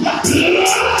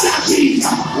blood of Jesus.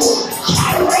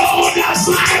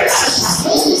 Coronavirus.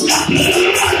 The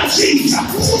blood of Jesus.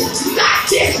 Not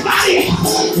this body.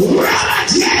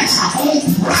 Relatives.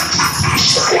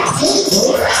 Rakakashaya.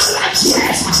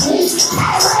 Relatives.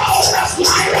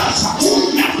 Coronavirus.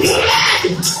 The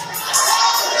blood.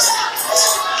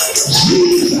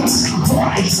 Jesus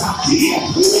Christ up here.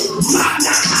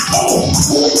 Manakato.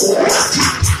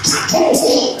 Rakakato.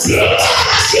 Blood of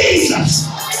Jesus.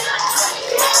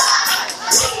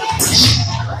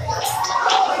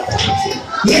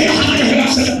 Lay your hand on your head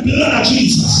and the blood of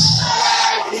Jesus.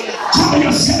 Cover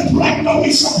yourself right now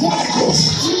with some Holy Ghost.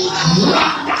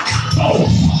 Rakakato.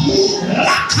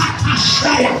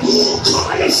 Rakakashaya.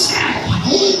 Cover yourself.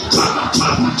 Cover.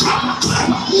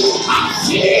 I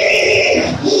feel.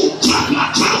 Cover.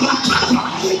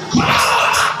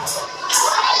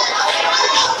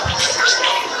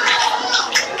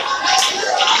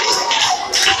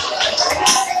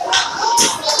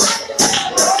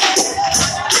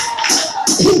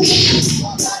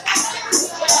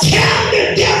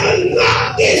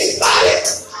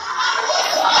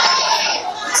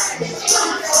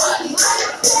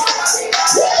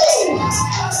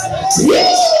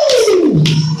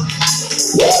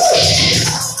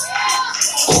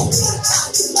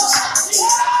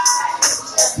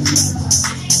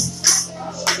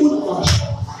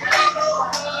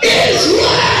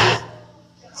 Israel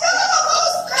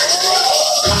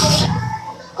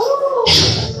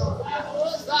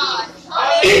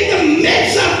in the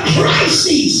midst of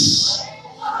crises,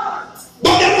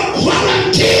 but they were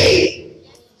quarantined.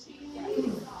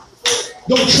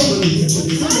 Don't trouble me here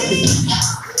today.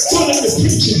 Don't let me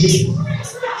preach again.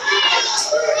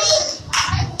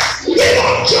 We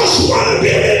don't just want to be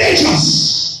religious.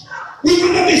 We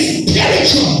want to be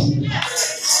spiritual.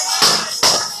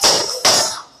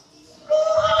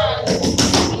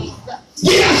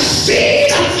 We are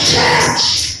seeing a church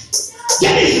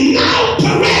that is now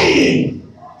parading,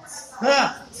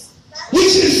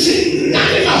 which is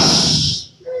synonymous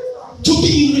to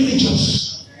being religious.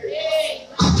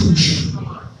 Conclusion.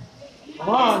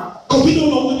 Because we don't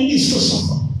know what it is to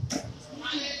suffer.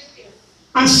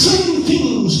 And certain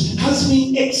things has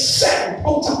been exempt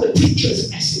out of the preacher's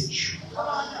message.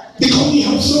 Because we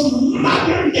have some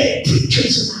modern day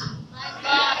preachers now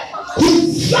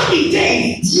who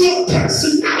validate your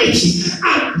personality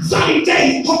and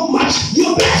validate how much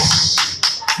you're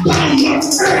blessed by your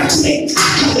earthly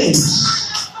accolades.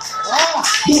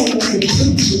 Don't let me preach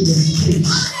in your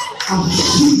face. I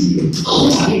feel you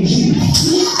calling you.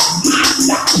 I'm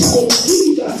not going to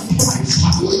Jesus Christ.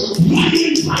 Why do you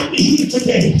invite me here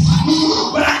today?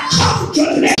 But I come to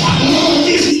let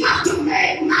is not to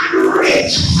make man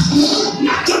rich,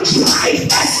 not to drive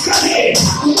Escalade,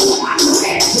 and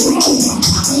Range Rover,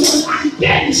 and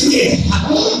Bentley,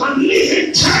 and live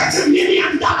in $30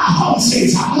 million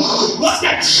houses. But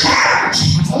the church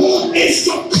is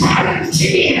to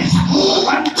quarantine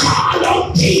and call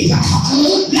out people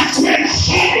that when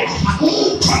hell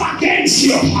come against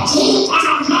you, an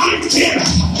anointed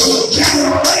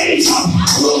generator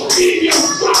in your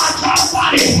mortal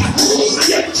body, and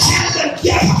you tell the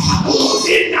devil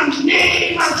in the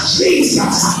name of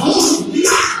Jesus,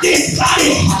 not this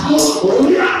body,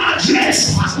 run address,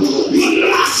 you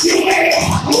lost your way,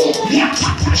 run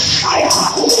address,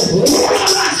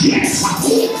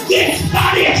 this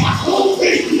body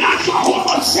is not for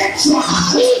homosexual,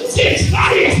 this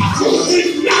body is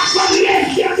not for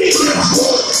lesbianism,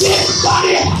 this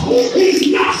body is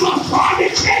not for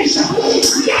fornication,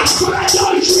 not for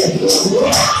adultery,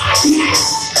 yes.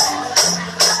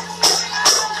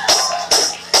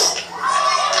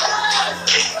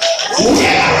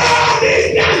 Where are the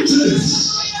dances?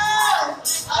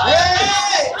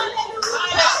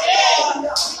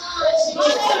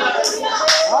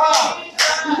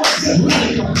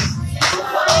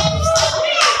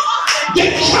 The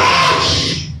church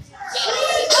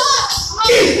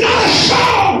is not a show.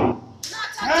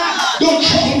 Don't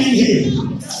trouble me here.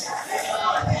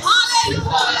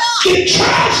 The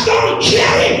church don't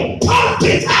carry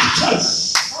pulpit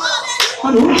actors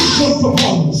and ritual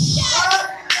performers.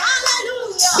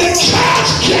 The church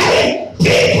carry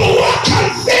people who are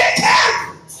converted.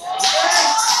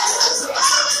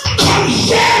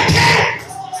 Converted.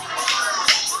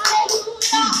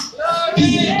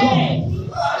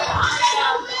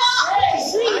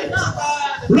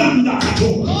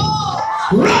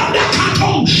 Randa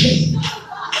Katoshe.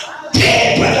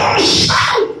 People don't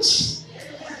shout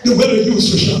the way they used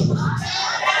to shout.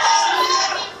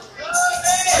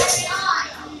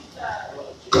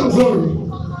 Glory.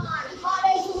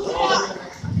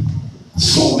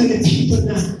 So many people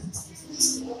now,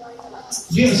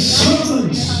 their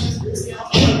sermons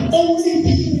can only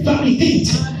be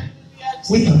validated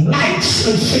with likes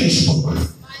on Facebook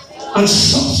and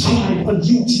subscribe on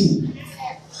YouTube.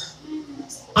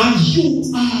 And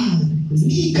you are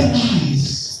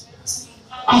legalized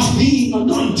of being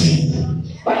anointed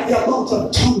by the amount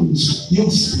of tongues you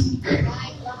speak.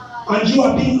 And you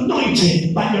are being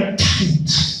anointed by your talent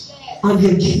and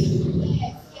your gift.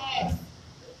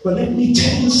 But let me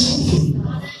tell you something.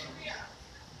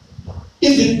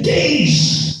 In the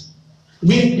days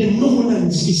when the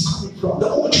nominance is coming from the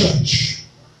old church,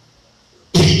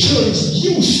 preachers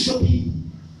used to be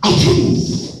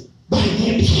approved by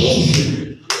their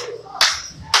behavior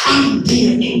and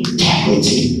their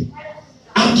integrity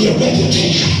and their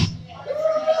reputation.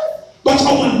 But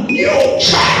our new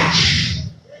church,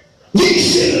 we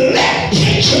select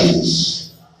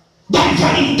preachers by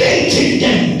validating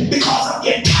them because of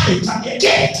their talent and their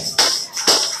gift.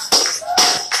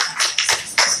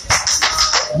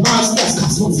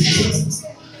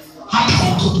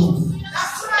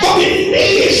 But we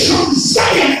need some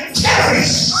Zion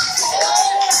terrorists.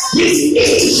 We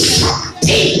need some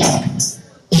people,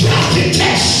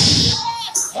 prophetess,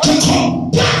 to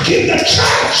come back in the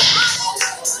church.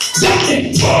 That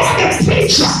before the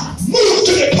preacher moved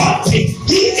to the pulpit,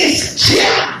 he is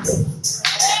jammed.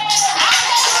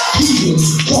 He was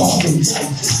God Almighty.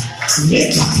 Let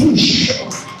us push.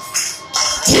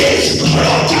 His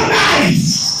scrutinize.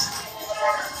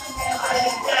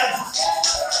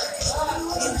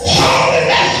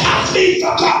 Holiness has been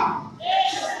forgotten.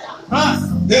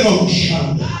 They don't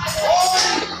shout.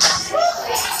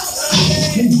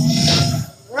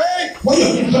 What are you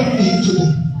inviting him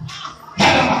today? I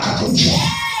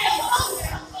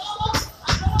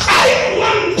am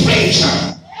one preacher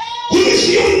who is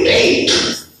unique.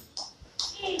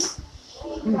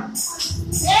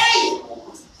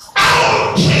 I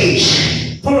don't preach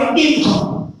for an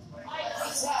income.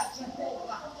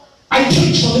 I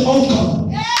preach for the outcome.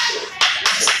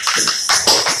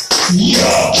 You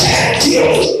can't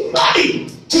use money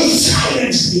to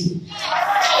silence me.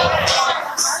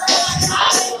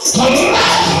 The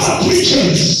life of the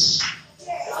preachers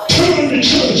turn the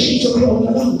church into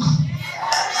global.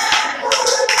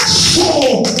 So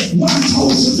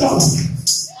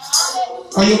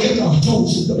 $1,000. Or you get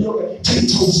 $1,000, you get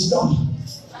 $10,000.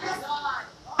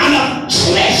 And a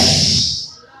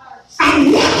dress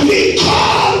and what we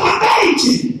call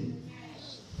anointing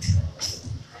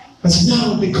has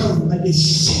now become a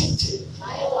deceptive.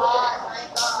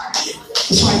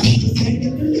 That's why people can't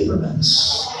get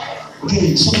deliverance.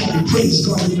 Okay, somebody praise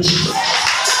God in the street.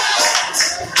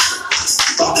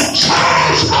 But the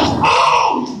church of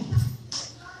home,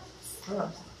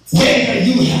 where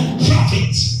you have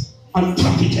prophets and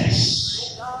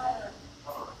prophetess,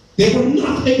 they were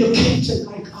not educated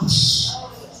like us.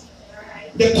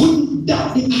 They couldn't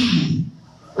dot the I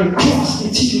and cross the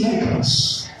T like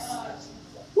us.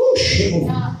 Oh, shit.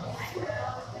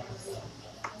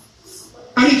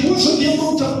 And it wasn't the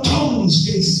amount of tongues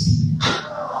they speak.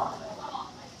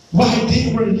 Why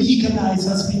they were legalized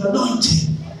as being anointed.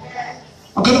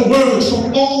 I got a word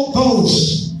from all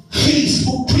those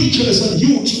Facebook preachers and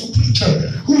YouTube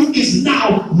preachers who is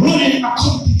now running a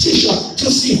competition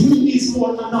to see who is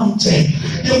more anointed.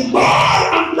 The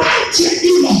more anointed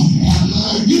you are,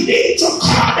 you need to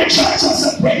call the church and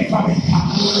say, pray for me.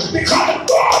 Because the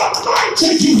more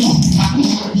anointed you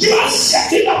are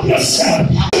setting up yourself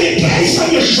in a place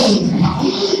on your shoulder.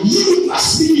 You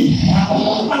must be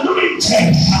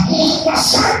anointed for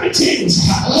certain things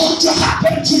to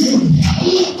happen to you.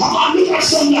 Come on, look at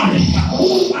somebody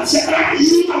and say, are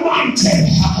you anointed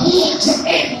to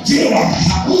endure?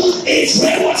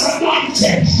 Israel was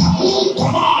anointed.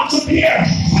 Come on, to bear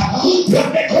what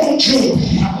they go through.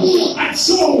 And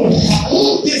so,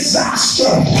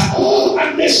 disaster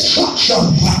and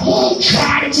destruction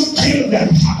try to kill them.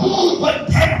 But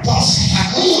purpose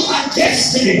and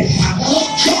destiny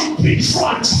jump in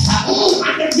front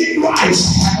and the midwives,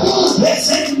 they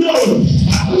said, no,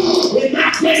 we're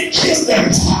not going to kill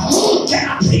them. Can I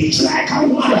preach like I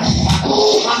want?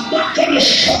 I'm not going to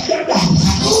shut them down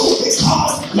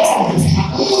because God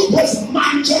was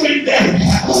monitoring them.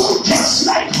 Just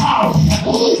like how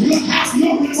you have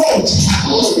your remote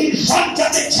in front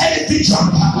of the television.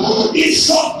 It's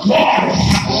so God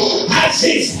has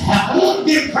his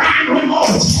divine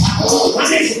remote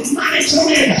and is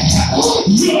monitoring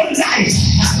your life.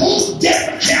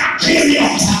 Devil can't kill you.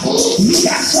 Look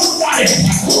at somebody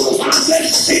and say,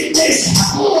 sickness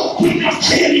will not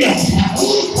kill you.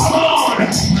 Come on,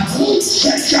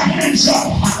 stretch your hands up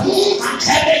and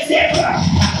tell the devil,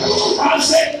 I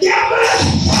say, devil,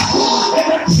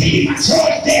 every premature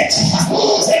death,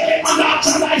 every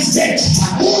unauthorized death,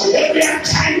 every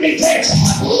untimely death,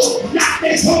 not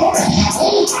before I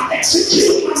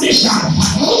execute my mission.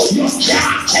 You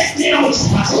can't take me out.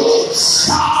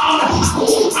 Son,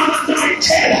 I'm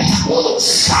anointed.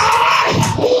 Son,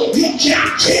 you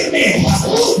can't kill me.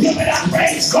 You better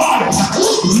praise God.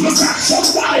 Look at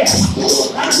somebody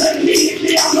and say, leave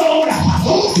me alone.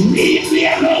 Leave me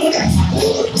alone.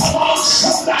 Come on,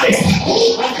 somebody. I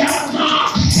got a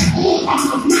mark. I'm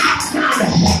a mark man.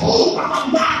 I'm a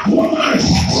mark woman. I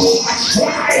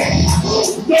try.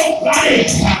 Nobody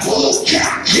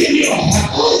can kill you.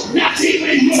 Not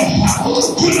even you.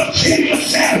 You don't kill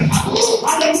yourself. I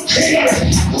don't care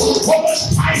what was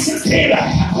poison pill.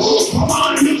 Come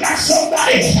on, look at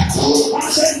somebody. I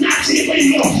said, not even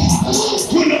you.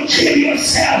 You don't kill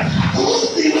yourself.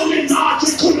 The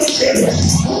Illuminati couldn't kill you.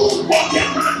 What your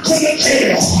man couldn't kill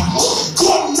you.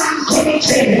 Good man couldn't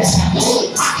kill you.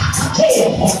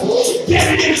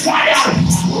 There it is, fire.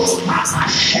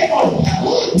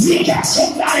 Look at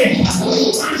somebody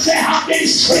and say, I've been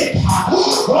stripped.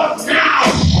 But now,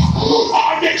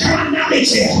 all the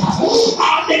carnality,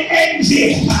 all the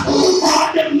envy,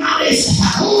 all the malice,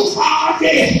 all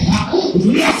the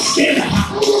lusting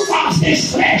of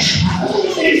his flesh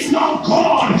is not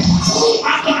gone.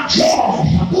 I got joy.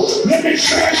 Let the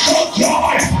church show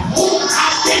joy.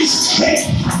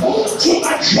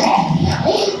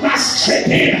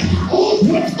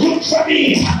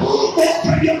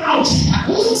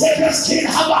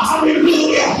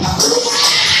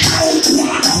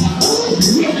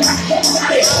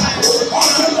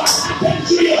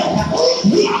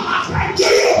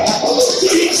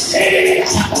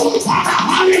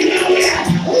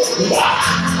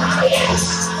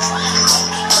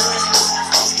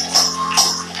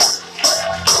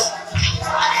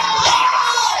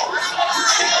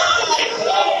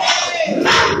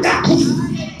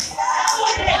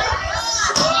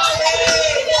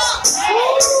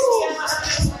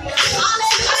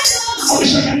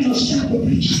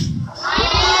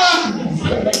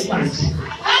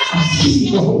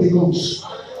 receive the Holy Ghost.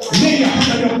 Lay your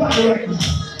hand on your body right now.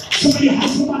 Some of you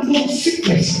have no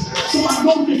sickness. Some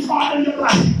of you far in your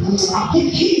life. I put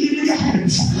healing in your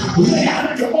hands. Lay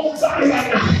out on your own body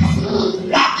right now. Lay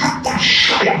your hand on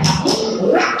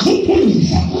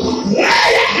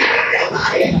your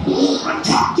body. I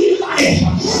talk to your body.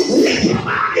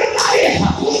 Command your body.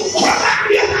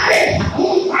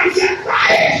 Command your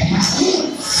body. I said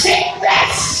body.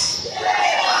 Sickness.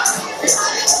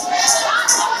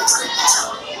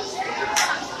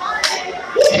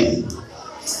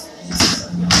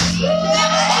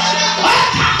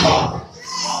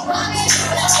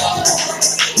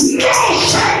 No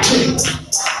surgery,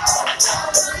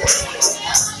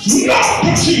 no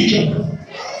procedure,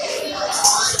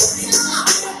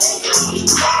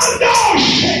 no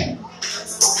shame.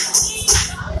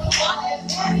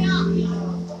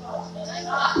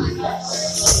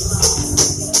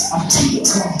 I see it,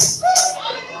 God.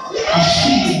 I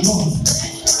see it, God.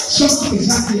 Something is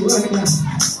happening right now.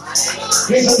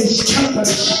 There's a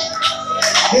disturbance.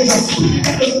 There's a spirit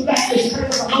that doesn't like the spirit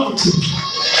of the mountain.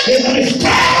 There's a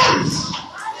disturbance.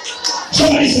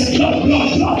 Somebody said, blood, blood,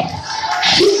 blood.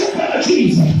 Shoot the blood of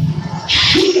Jesus.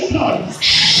 Shoot the blood.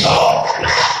 Shoot the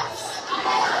blood.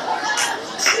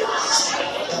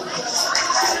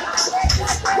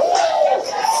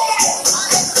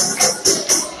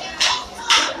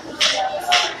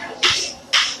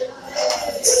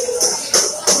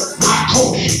 I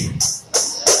told you.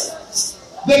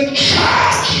 The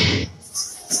church,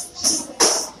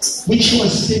 which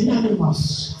was synonymous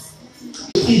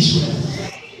with Israel,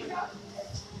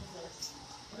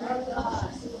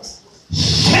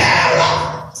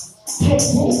 Pharaoh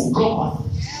provoked God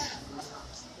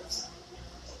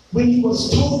when he was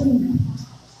told,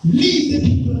 leave the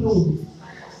people alone.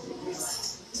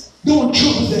 Don't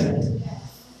trouble them.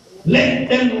 Let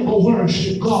them go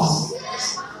worship God.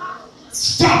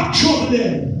 Stop troubling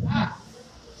them.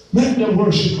 Let them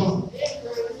worship God.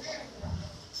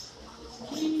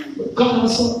 But God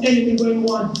has some enemy where you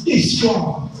want this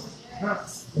strong.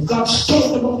 God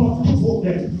stirred them up and provoked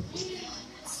them.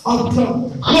 Until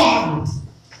God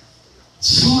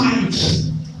smite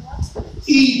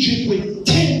Egypt with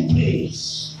 10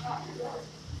 plagues.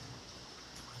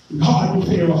 God will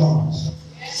Pharaoh's heart.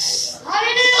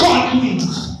 God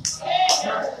wins.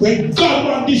 When God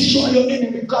will destroy your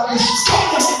enemy, God is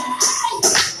strong.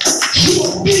 You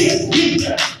will be a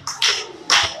giver.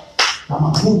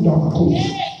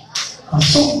 And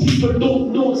some people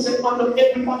don't know that under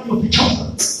everybody will be trouble.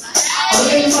 And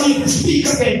everybody will speak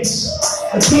against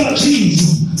the blood of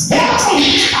Jesus.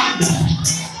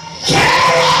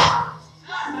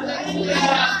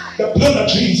 The blood of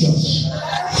Jesus.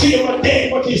 Fear a day,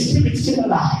 but his spirit still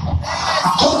alive. I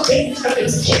come against every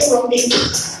terror in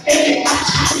every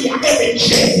attack, every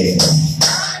change.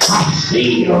 I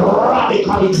feel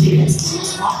radicality.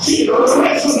 I feel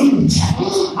resolute.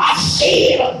 I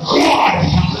feel God.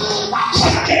 I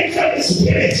come against every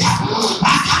spirit. I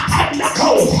can't let go.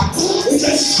 It's a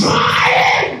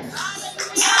smile.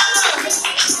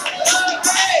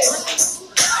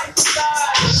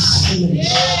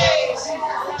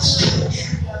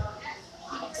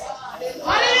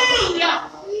 Hallelujah.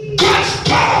 God's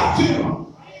power.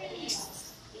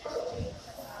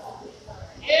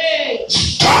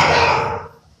 Stand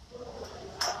up.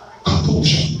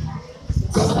 Composure.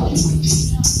 God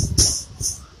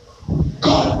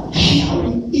God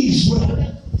hearing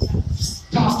Israel.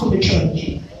 Talk to the church.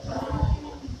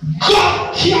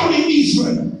 God hearing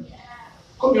Israel.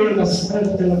 Come here and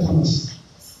listen. Thomas.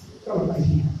 Come right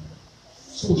here.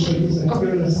 So come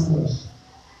here and listen us.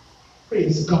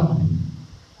 Praise God.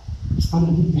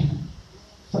 Hallelujah.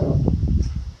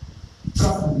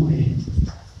 God Almighty.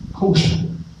 Kosher.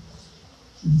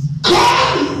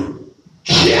 God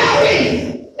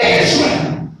carrying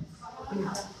Israel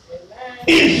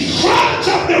in front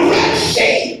of the Red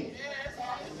Sea.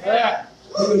 Yeah.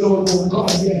 You don't know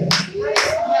God yet. I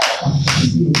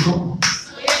feel God.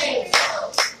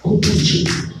 Go to you.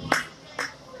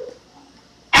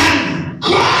 And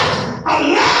God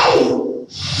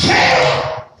allowed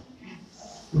Pharaoh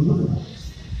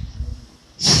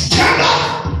stand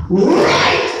up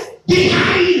right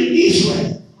behind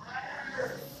Israel.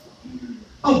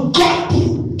 And God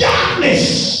put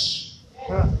darkness.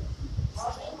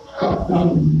 God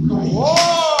Almighty.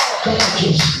 God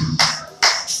justice.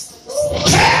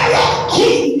 Pharaoh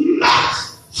could not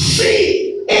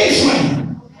see Israel.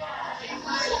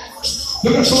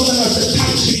 Look at something that says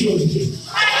tight security.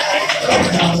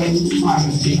 God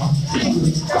Almighty.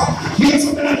 Look at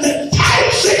something that says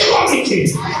tight security.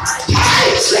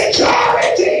 Tight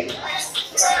security.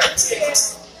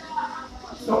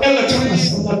 So every time I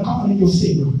say that God in your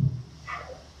favor,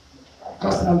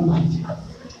 God Almighty.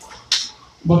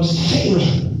 But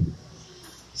Pharaoh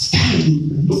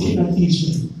standing looking at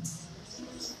Israel.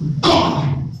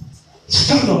 God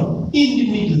stand up in the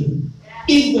middle,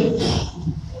 in the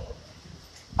form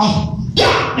of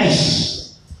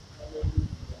darkness,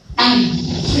 and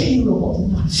Pharaoh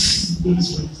could not see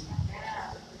Israel.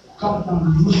 God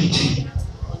Almighty.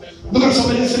 Look at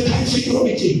somebody else and say, tight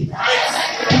security.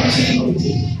 Tight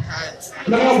security.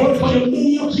 Now I work for you,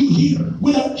 many of you here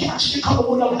with a catch to come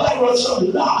with a virus of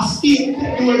last year,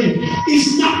 February.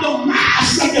 It's not the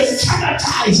mask that is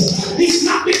sanitized. It's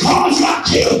not because you are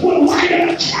careful why you're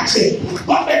not catching,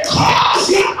 but because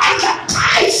you're under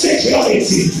tight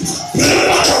security.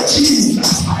 Blood of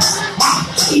Jesus.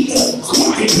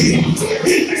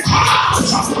 It's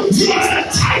because you're under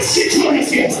tight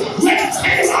security. When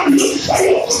Pharaoh looks for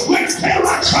you, when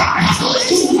Pharaoh tries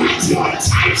to wipe your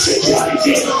tight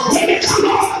security, when it comes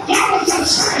on the dollars and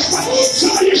search, so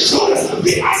you should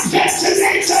be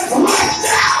unvaccinated right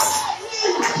now.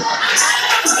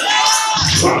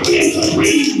 Struggling to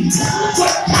breathe,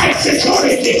 but tight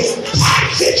security,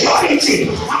 and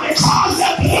because the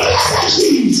blood of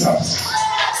Jesus.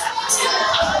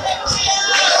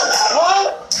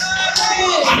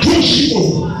 I push you.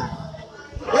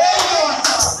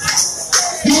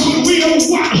 You could read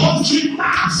 100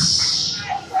 masks.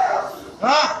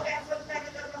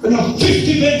 We have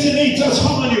 50 ventilators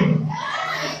on you.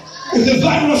 If the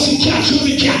virus will catch you,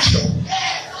 we catch you.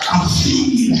 I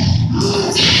feel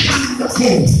the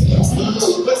cold,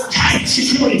 but tight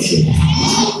security.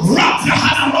 Wrap your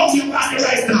hand around your body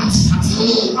right now.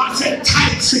 I said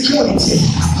tight security.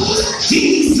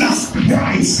 Jesus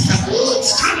Christ.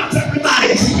 Stand up,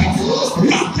 everybody.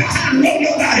 Wrap your hand around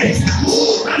your body.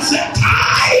 I said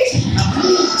tight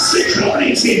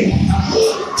security.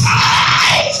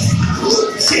 Tight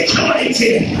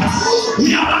security.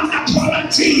 We are under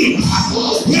quarantine.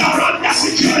 We are under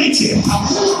security.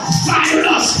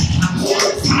 Virus,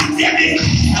 pandemic,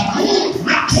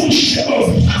 rakusho.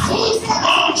 Come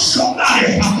on,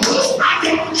 somebody. I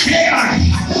don't care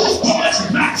how much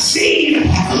vaccine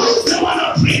they want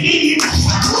to bring in.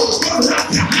 Wrap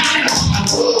your hand.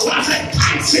 I said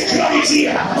tight security.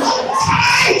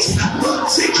 Tight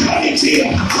security.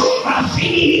 I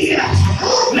feel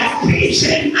like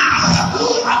preaching now.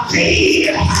 I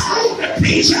feel the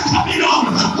preacher coming on.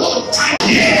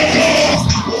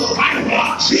 I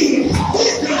watch you.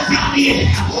 The valley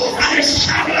and the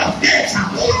shadow of death. I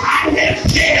will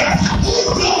fear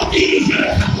no evil.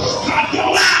 God go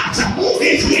out.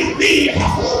 It's with me.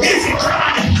 It's a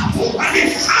God. And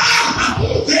it's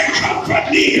time. They comfort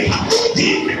me. He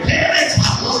prepared a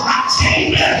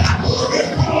table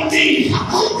before me in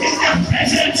the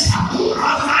presence of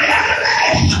my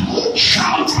enemy.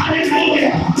 Shout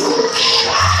hallelujah.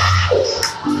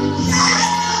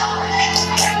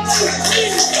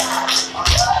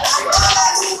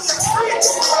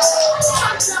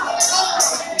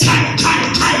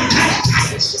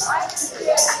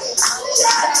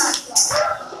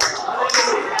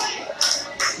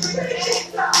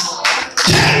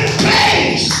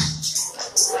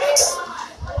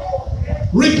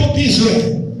 Rip up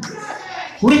Israel,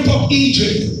 rip up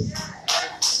Egypt,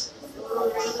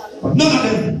 but none of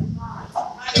them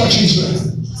touch Israel.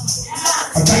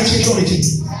 A tight security.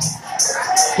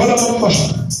 What about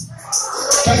Russia?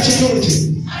 Tight security.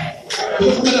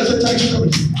 Look at that, tight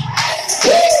security.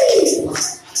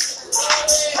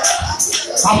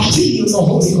 I'm feeling the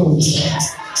Holy Ghost.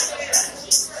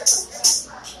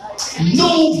 No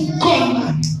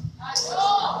gunman.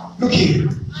 Look here.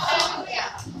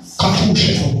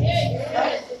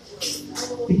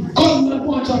 The government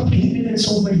wants to eliminate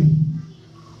so many.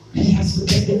 He has to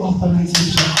get the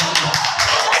authorization.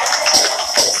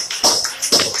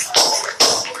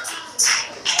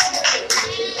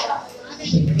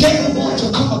 The devil wants to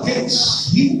come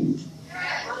against you.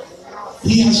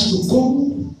 He has to go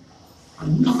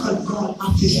and knock on God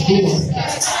at his door.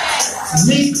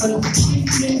 Make an appointment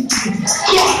with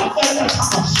God at the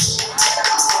house.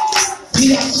 He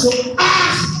has to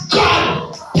ask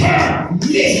God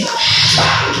permission.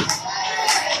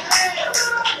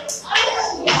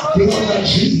 Blood of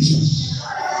Jesus.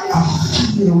 I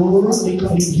feel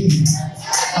radical healing.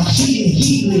 I feel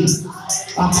healing.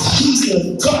 I feel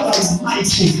God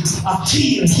Almighty. I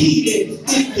feel healing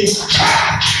in this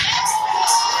church.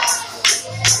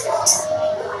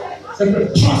 Every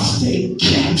prostate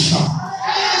cancer,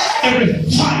 every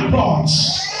fibroids,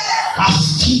 I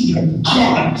feel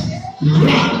God.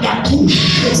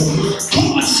 Come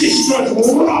on, sisters, rub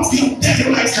your belly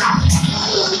like that.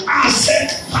 I said,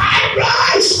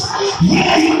 fibroids,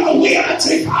 whether you're aware of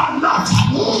it or not,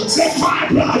 say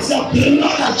fibroids, the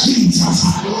blood of Jesus.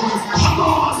 Come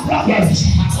on, brothers.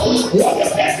 What the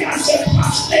baby and say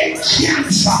prostate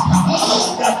cancer,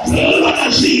 the blood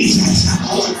of Jesus.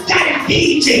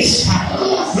 Diabetes,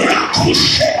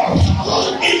 ricochet,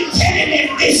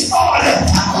 intelligent disorder,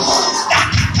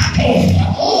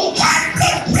 high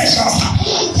blood pressure.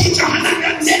 Put your hand on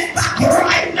your neck back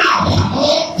right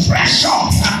now. Pressure,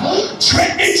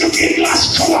 threatening to give you a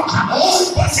stroke,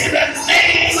 but in the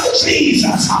name of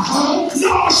Jesus,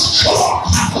 no stroke,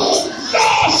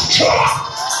 no stroke.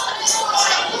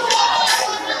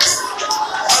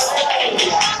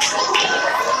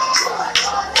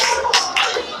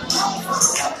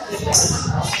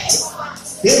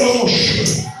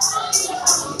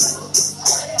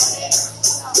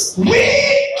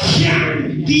 We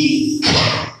can be.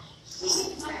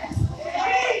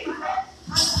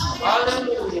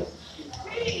 Hallelujah.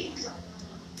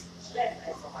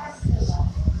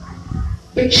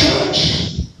 The church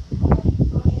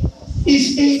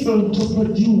is able to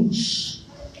produce.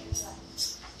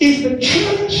 If the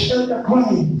church and the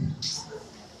choir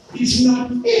is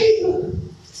not able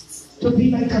to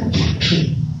be like a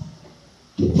factory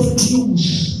to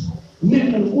produce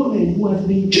men and women who have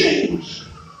been changed,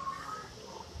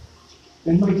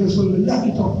 then might as well lock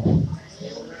it up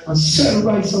and sell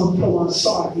rice and flour and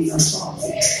sardine and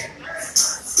sausage.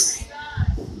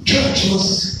 Church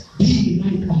must be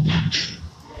like a factory.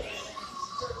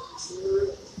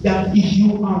 That if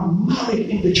you are married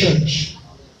in the church,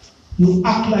 you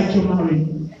act like you're married.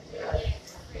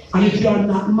 And if you are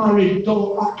not married,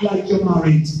 don't act like you're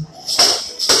married.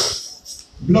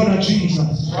 Blood of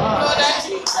Jesus. Blood of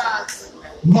Jesus.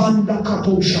 Manda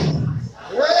Katosha.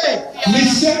 We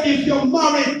say if you're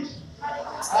married,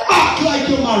 act like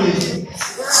you're married.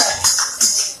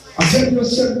 I tell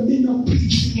yourself, we don't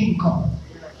preach income.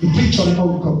 You preach on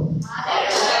outcome.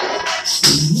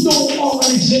 No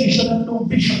organization and no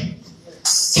bishop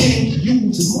can't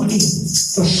use money to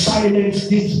silence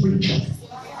this preacher.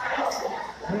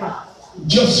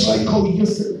 Just like how we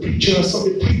used to preacher, so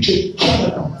we preach in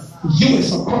Canada,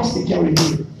 US, across the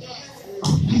Caribbean.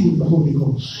 I'm feeling the Holy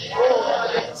Ghost.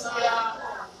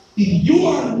 If you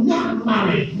are not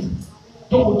married,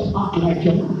 don't act like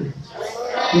you're married.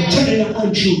 You're telling the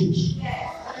untruth.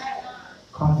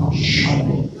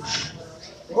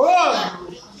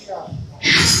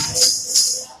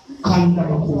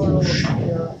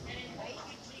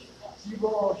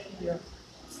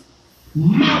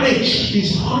 Marriage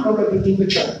is honorable in the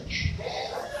church.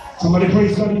 Somebody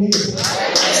praise God in here.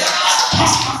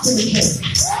 Talk to the church.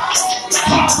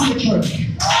 Talk to the church.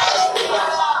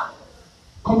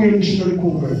 Come here, missionary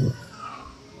Cooper.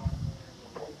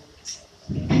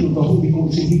 Feel the Holy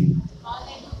Ghost in you.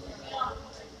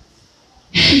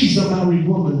 She's a married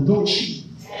woman, don't she?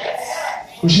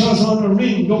 But she has on a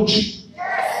ring, don't she?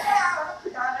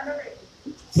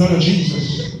 Blood of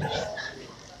Jesus.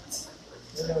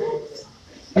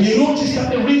 And you notice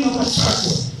that the ring of a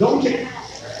circle, don't you?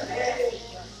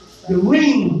 The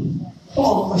ring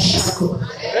forms a circle.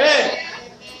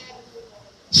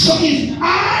 So if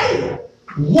I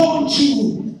want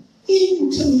to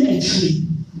intimately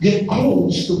get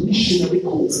close to missionary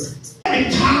Cooper,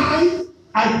 every time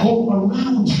I go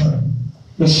around her,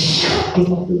 the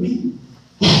circle of the ring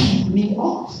keep me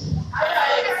off.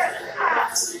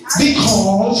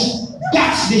 Because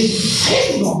that's the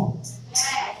symbol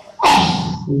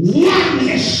of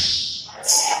oneness.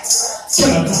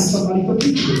 Tell her, somebody for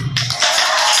preaching.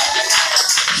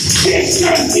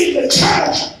 Sisters in the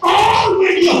church, all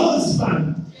with your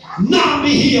husband, now be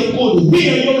here good,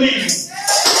 wear your ring.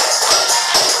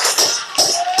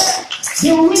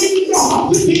 The ring don't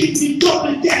have to be the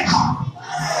double decker.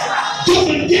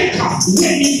 Double decker,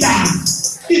 weighing down.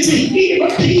 If you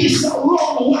give a piece of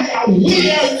wrong wire,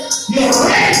 wear your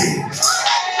ring.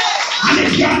 And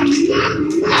if you're not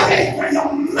married, when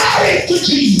you're married to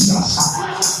Jesus,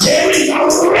 there is a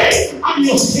ring on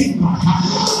your finger.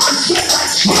 And so I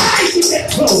try to get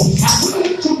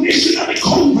close to missionary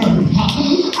convert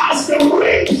as the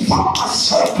ring forms a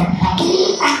circle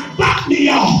and back me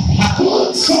up.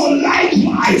 So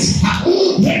likewise,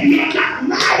 when you're not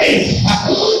married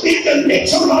in the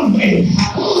literal way,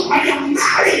 and you're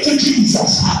married to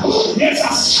Jesus, there's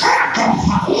a circle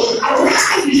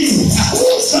around you.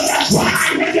 So that's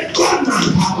why when the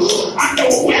gunman and the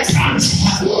weapons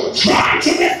try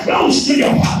to get close to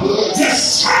you, the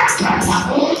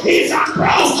circle is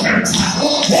unbroken.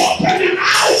 Open them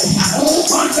out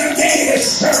once a day is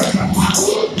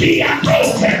circle. Be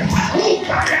unbroken.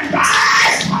 Coming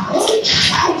back.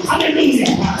 Shout hallelujah.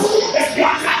 If you're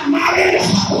not married,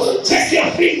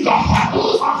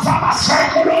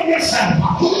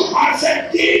 I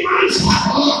said, demons,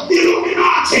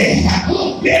 Illuminati,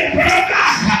 their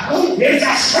brother, there's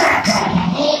a circle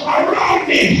around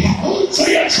me. So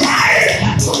you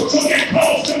try to get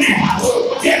close to me.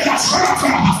 There's a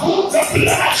circle, the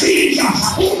blood of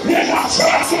Jesus. There's a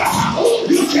circle,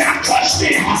 you can't touch me.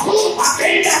 I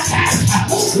made that hand,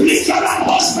 little and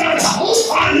husband,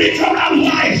 or little and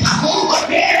wife. But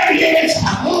there is a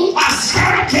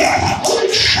circle.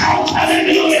 Shout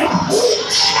hallelujah.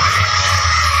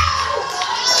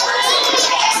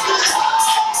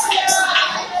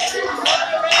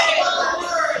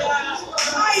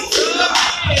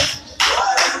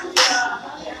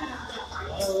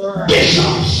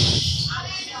 Bishops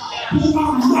who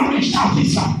are marriage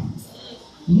officers,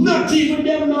 not even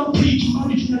them not preach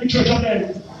marriage in the church of them.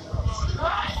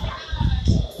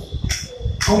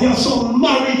 And we have some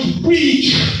marriage preach.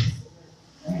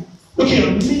 Look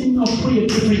here, men not afraid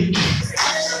to preach.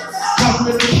 Because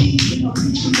when the people not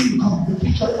preach to men come, the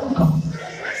preacher don't come.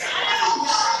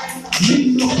 Men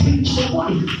not preach to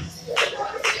wife.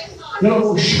 No,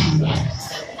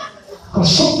 because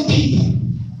some people,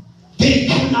 they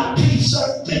cannot preach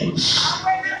certain things.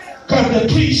 Because they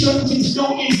preach certain things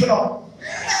don't even up.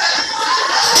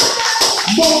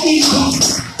 More income.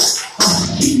 I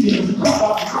feel the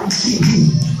God I see you.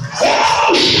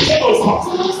 Oh, shit, oh,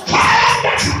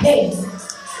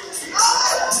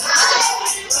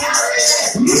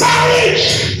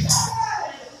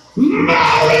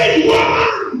 married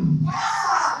woman,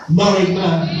 married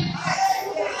man,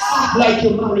 like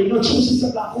you're married, not choosing to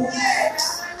black woman.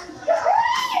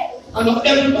 I know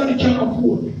everybody can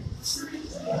afford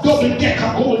double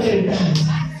decker golden band.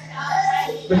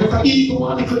 But you can even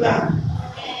want to that.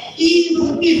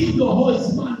 Even if your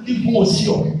husband divorces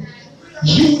you,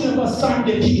 you never sign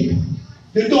the deed.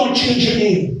 They don't change your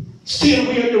name. Still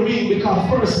wear the ring because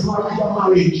first marriage or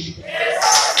marriage.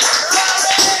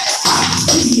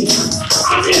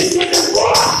 And if you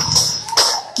divorce,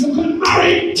 you can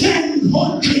marry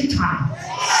 100 times.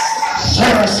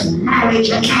 First marriage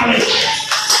or marriage.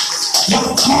 What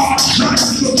God joined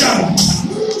together,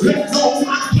 let no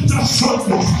man put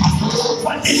asunder.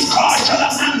 But this God shall a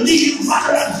man leave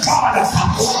mother and father,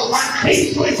 and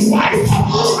cleave to his wife,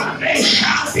 and they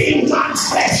shall be one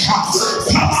flesh.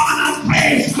 Come on and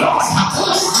praise God.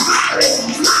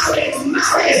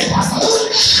 Married.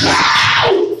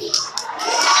 Shout!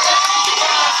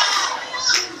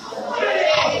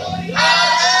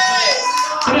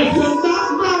 And if you're not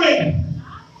married,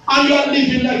 and you're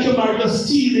living like you're married, you're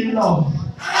stealing love.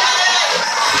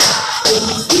 You're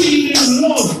stealing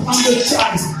love on the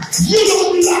side. You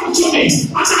don't belong to me,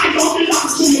 and I don't belong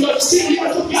to you, but still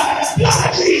you're together. Blood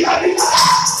of Jesus.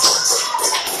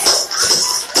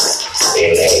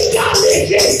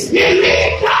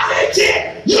 Illegality.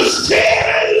 You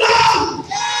stealing love.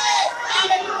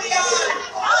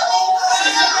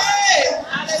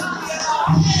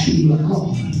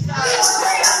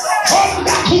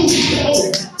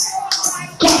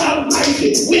 God Almighty,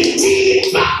 we need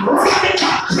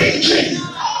radical preaching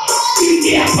in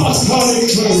the Apostolic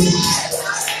Lauriston.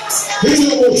 In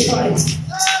the Most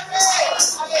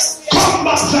come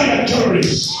back, Zion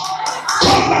terrorists.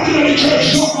 Come back to the church,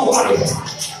 don't know why.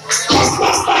 Come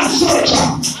back and search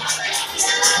up.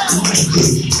 My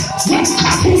goodness. What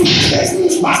happened?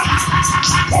 What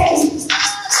happened?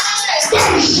 Go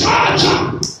search up.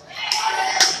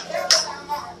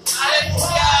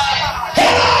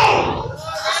 Hello!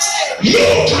 You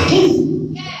can do.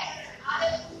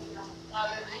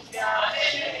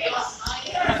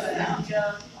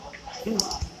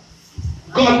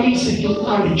 God needs to give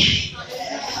marriage.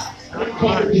 I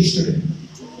call it this today.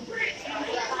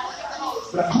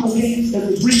 But I come against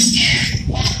every breach.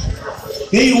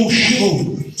 They don't show.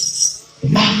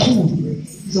 Makun.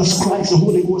 Jesus Christ, the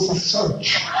Holy Ghost, a search.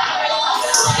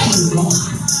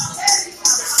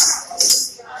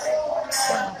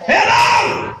 Hello!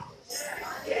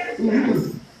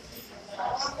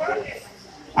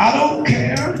 I don't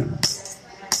care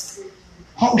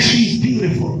how she's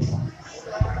beautiful.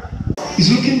 It's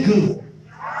looking good.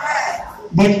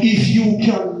 But if you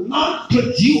cannot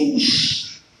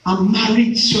produce a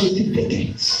marriage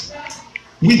certificate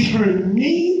with her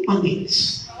name on it,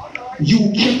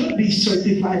 you cannot be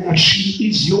certified that she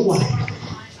is your wife.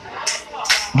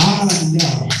 Ah,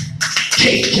 no.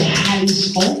 Take your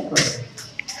eyes off her.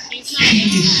 She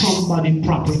is somebody's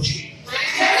property.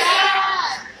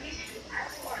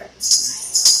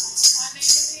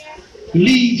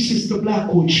 Leave Sister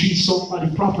Blackwood, she's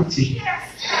somebody's property.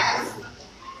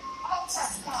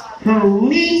 Her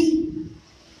ring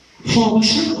forms a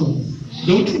circle,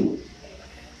 don't it?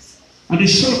 And the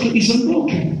circle is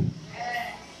unbroken.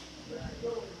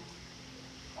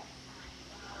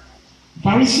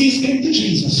 Pharisees came to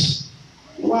Jesus.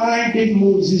 Why did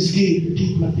Moses give the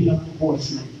people a bill of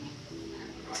divorcement?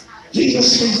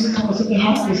 Jesus says because of the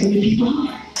harvest of the people.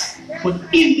 But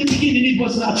in the beginning it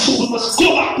was not so. We must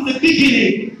go back to the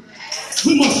beginning.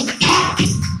 We must stop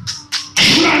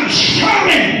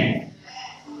transferring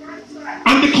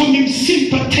and becoming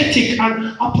sympathetic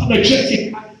and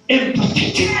apologetic and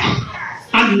empathetic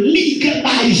and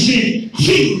legalizing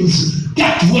things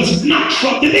that was not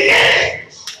from the beginning.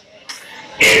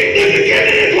 In the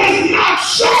beginning it was not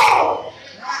so.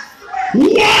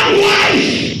 One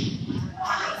wife,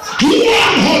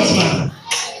 one husband.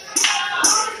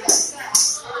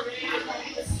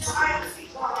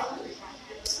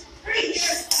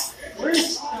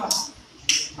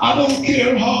 I don't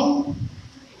care how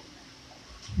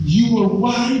your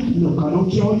wife, look, I don't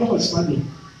care how your husband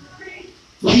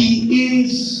is. He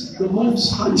is the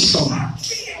most handsome.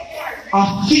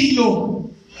 I feel you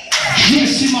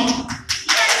dress him up,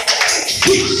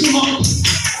 fix him up.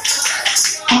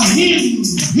 And he is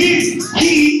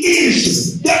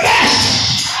the best.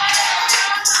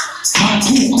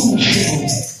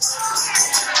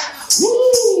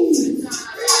 Woo!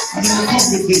 I didn't come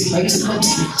with this.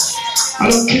 I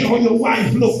don't care how your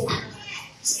wife look.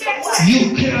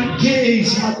 You can't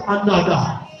gaze at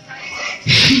another.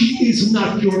 She is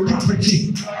not your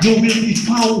property. You will be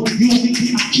found. You will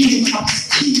be accused of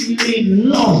stealing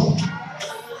love.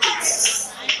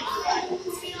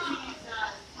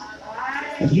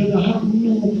 And you don't have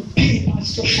no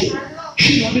papers to show.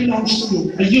 She don't belong to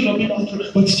you, and you don't belong to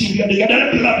her. But still, you got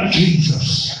the blood of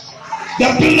Jesus. The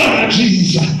blood of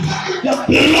Jesus. The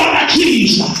blood of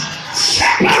Jesus.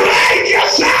 Separate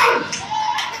yourself.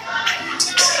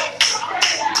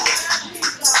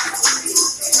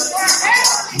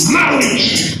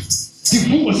 Marriage,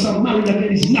 divorce or marriage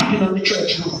again is knocking on the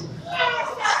church door.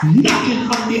 Knocking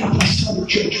on the apostolic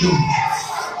church door.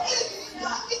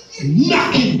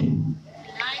 Knocking.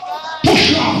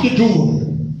 Push off the door.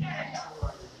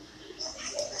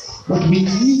 But we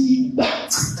need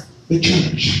back the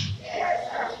church.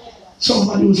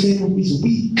 Somebody was saying who is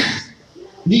weak,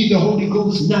 need the Holy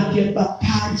Ghost, not yet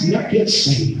baptized, not yet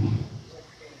saved.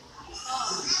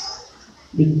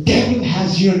 The devil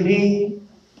has your name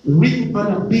written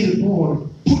on a billboard,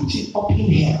 put it up in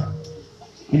here.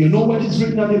 And you know what is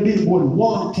written on the billboard?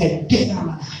 Wanted, get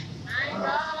out.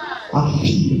 I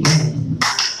feel God.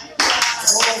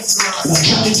 The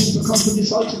challenge is to come to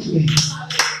this altar today.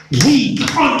 Weak,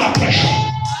 under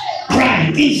pressure,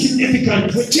 crying,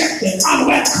 insignificant, rejected,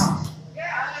 unwelcome.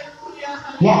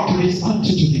 Walk to this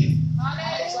altar today.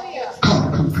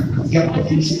 Come. Get up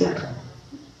and sit down.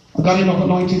 I got enough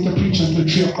anointing to preach until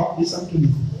 3 o'clock this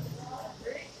afternoon.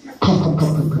 Come.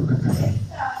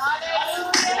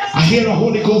 I hear the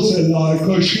Holy Ghost say, like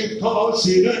a ship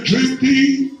tossing and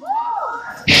drifting,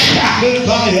 shattered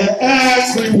by an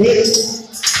angry wind.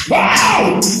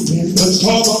 Wow! In the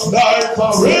storm of life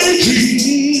are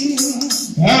raging,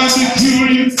 and the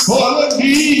fury follow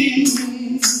me.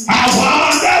 I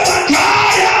wonder what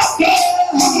kind of God.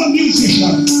 I'm a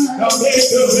musician. Now make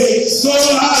the way so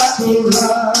I could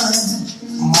run.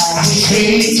 I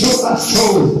say to my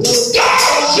soul,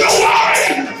 don't you worry.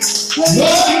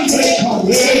 Lord, make a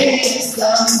way. Let's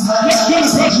do the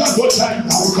first one more time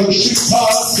now. Because she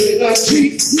passed in a tree.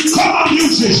 Come on,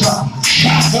 musician.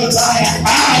 Shattered by an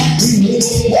angry wind.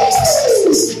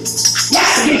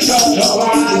 Like yourself,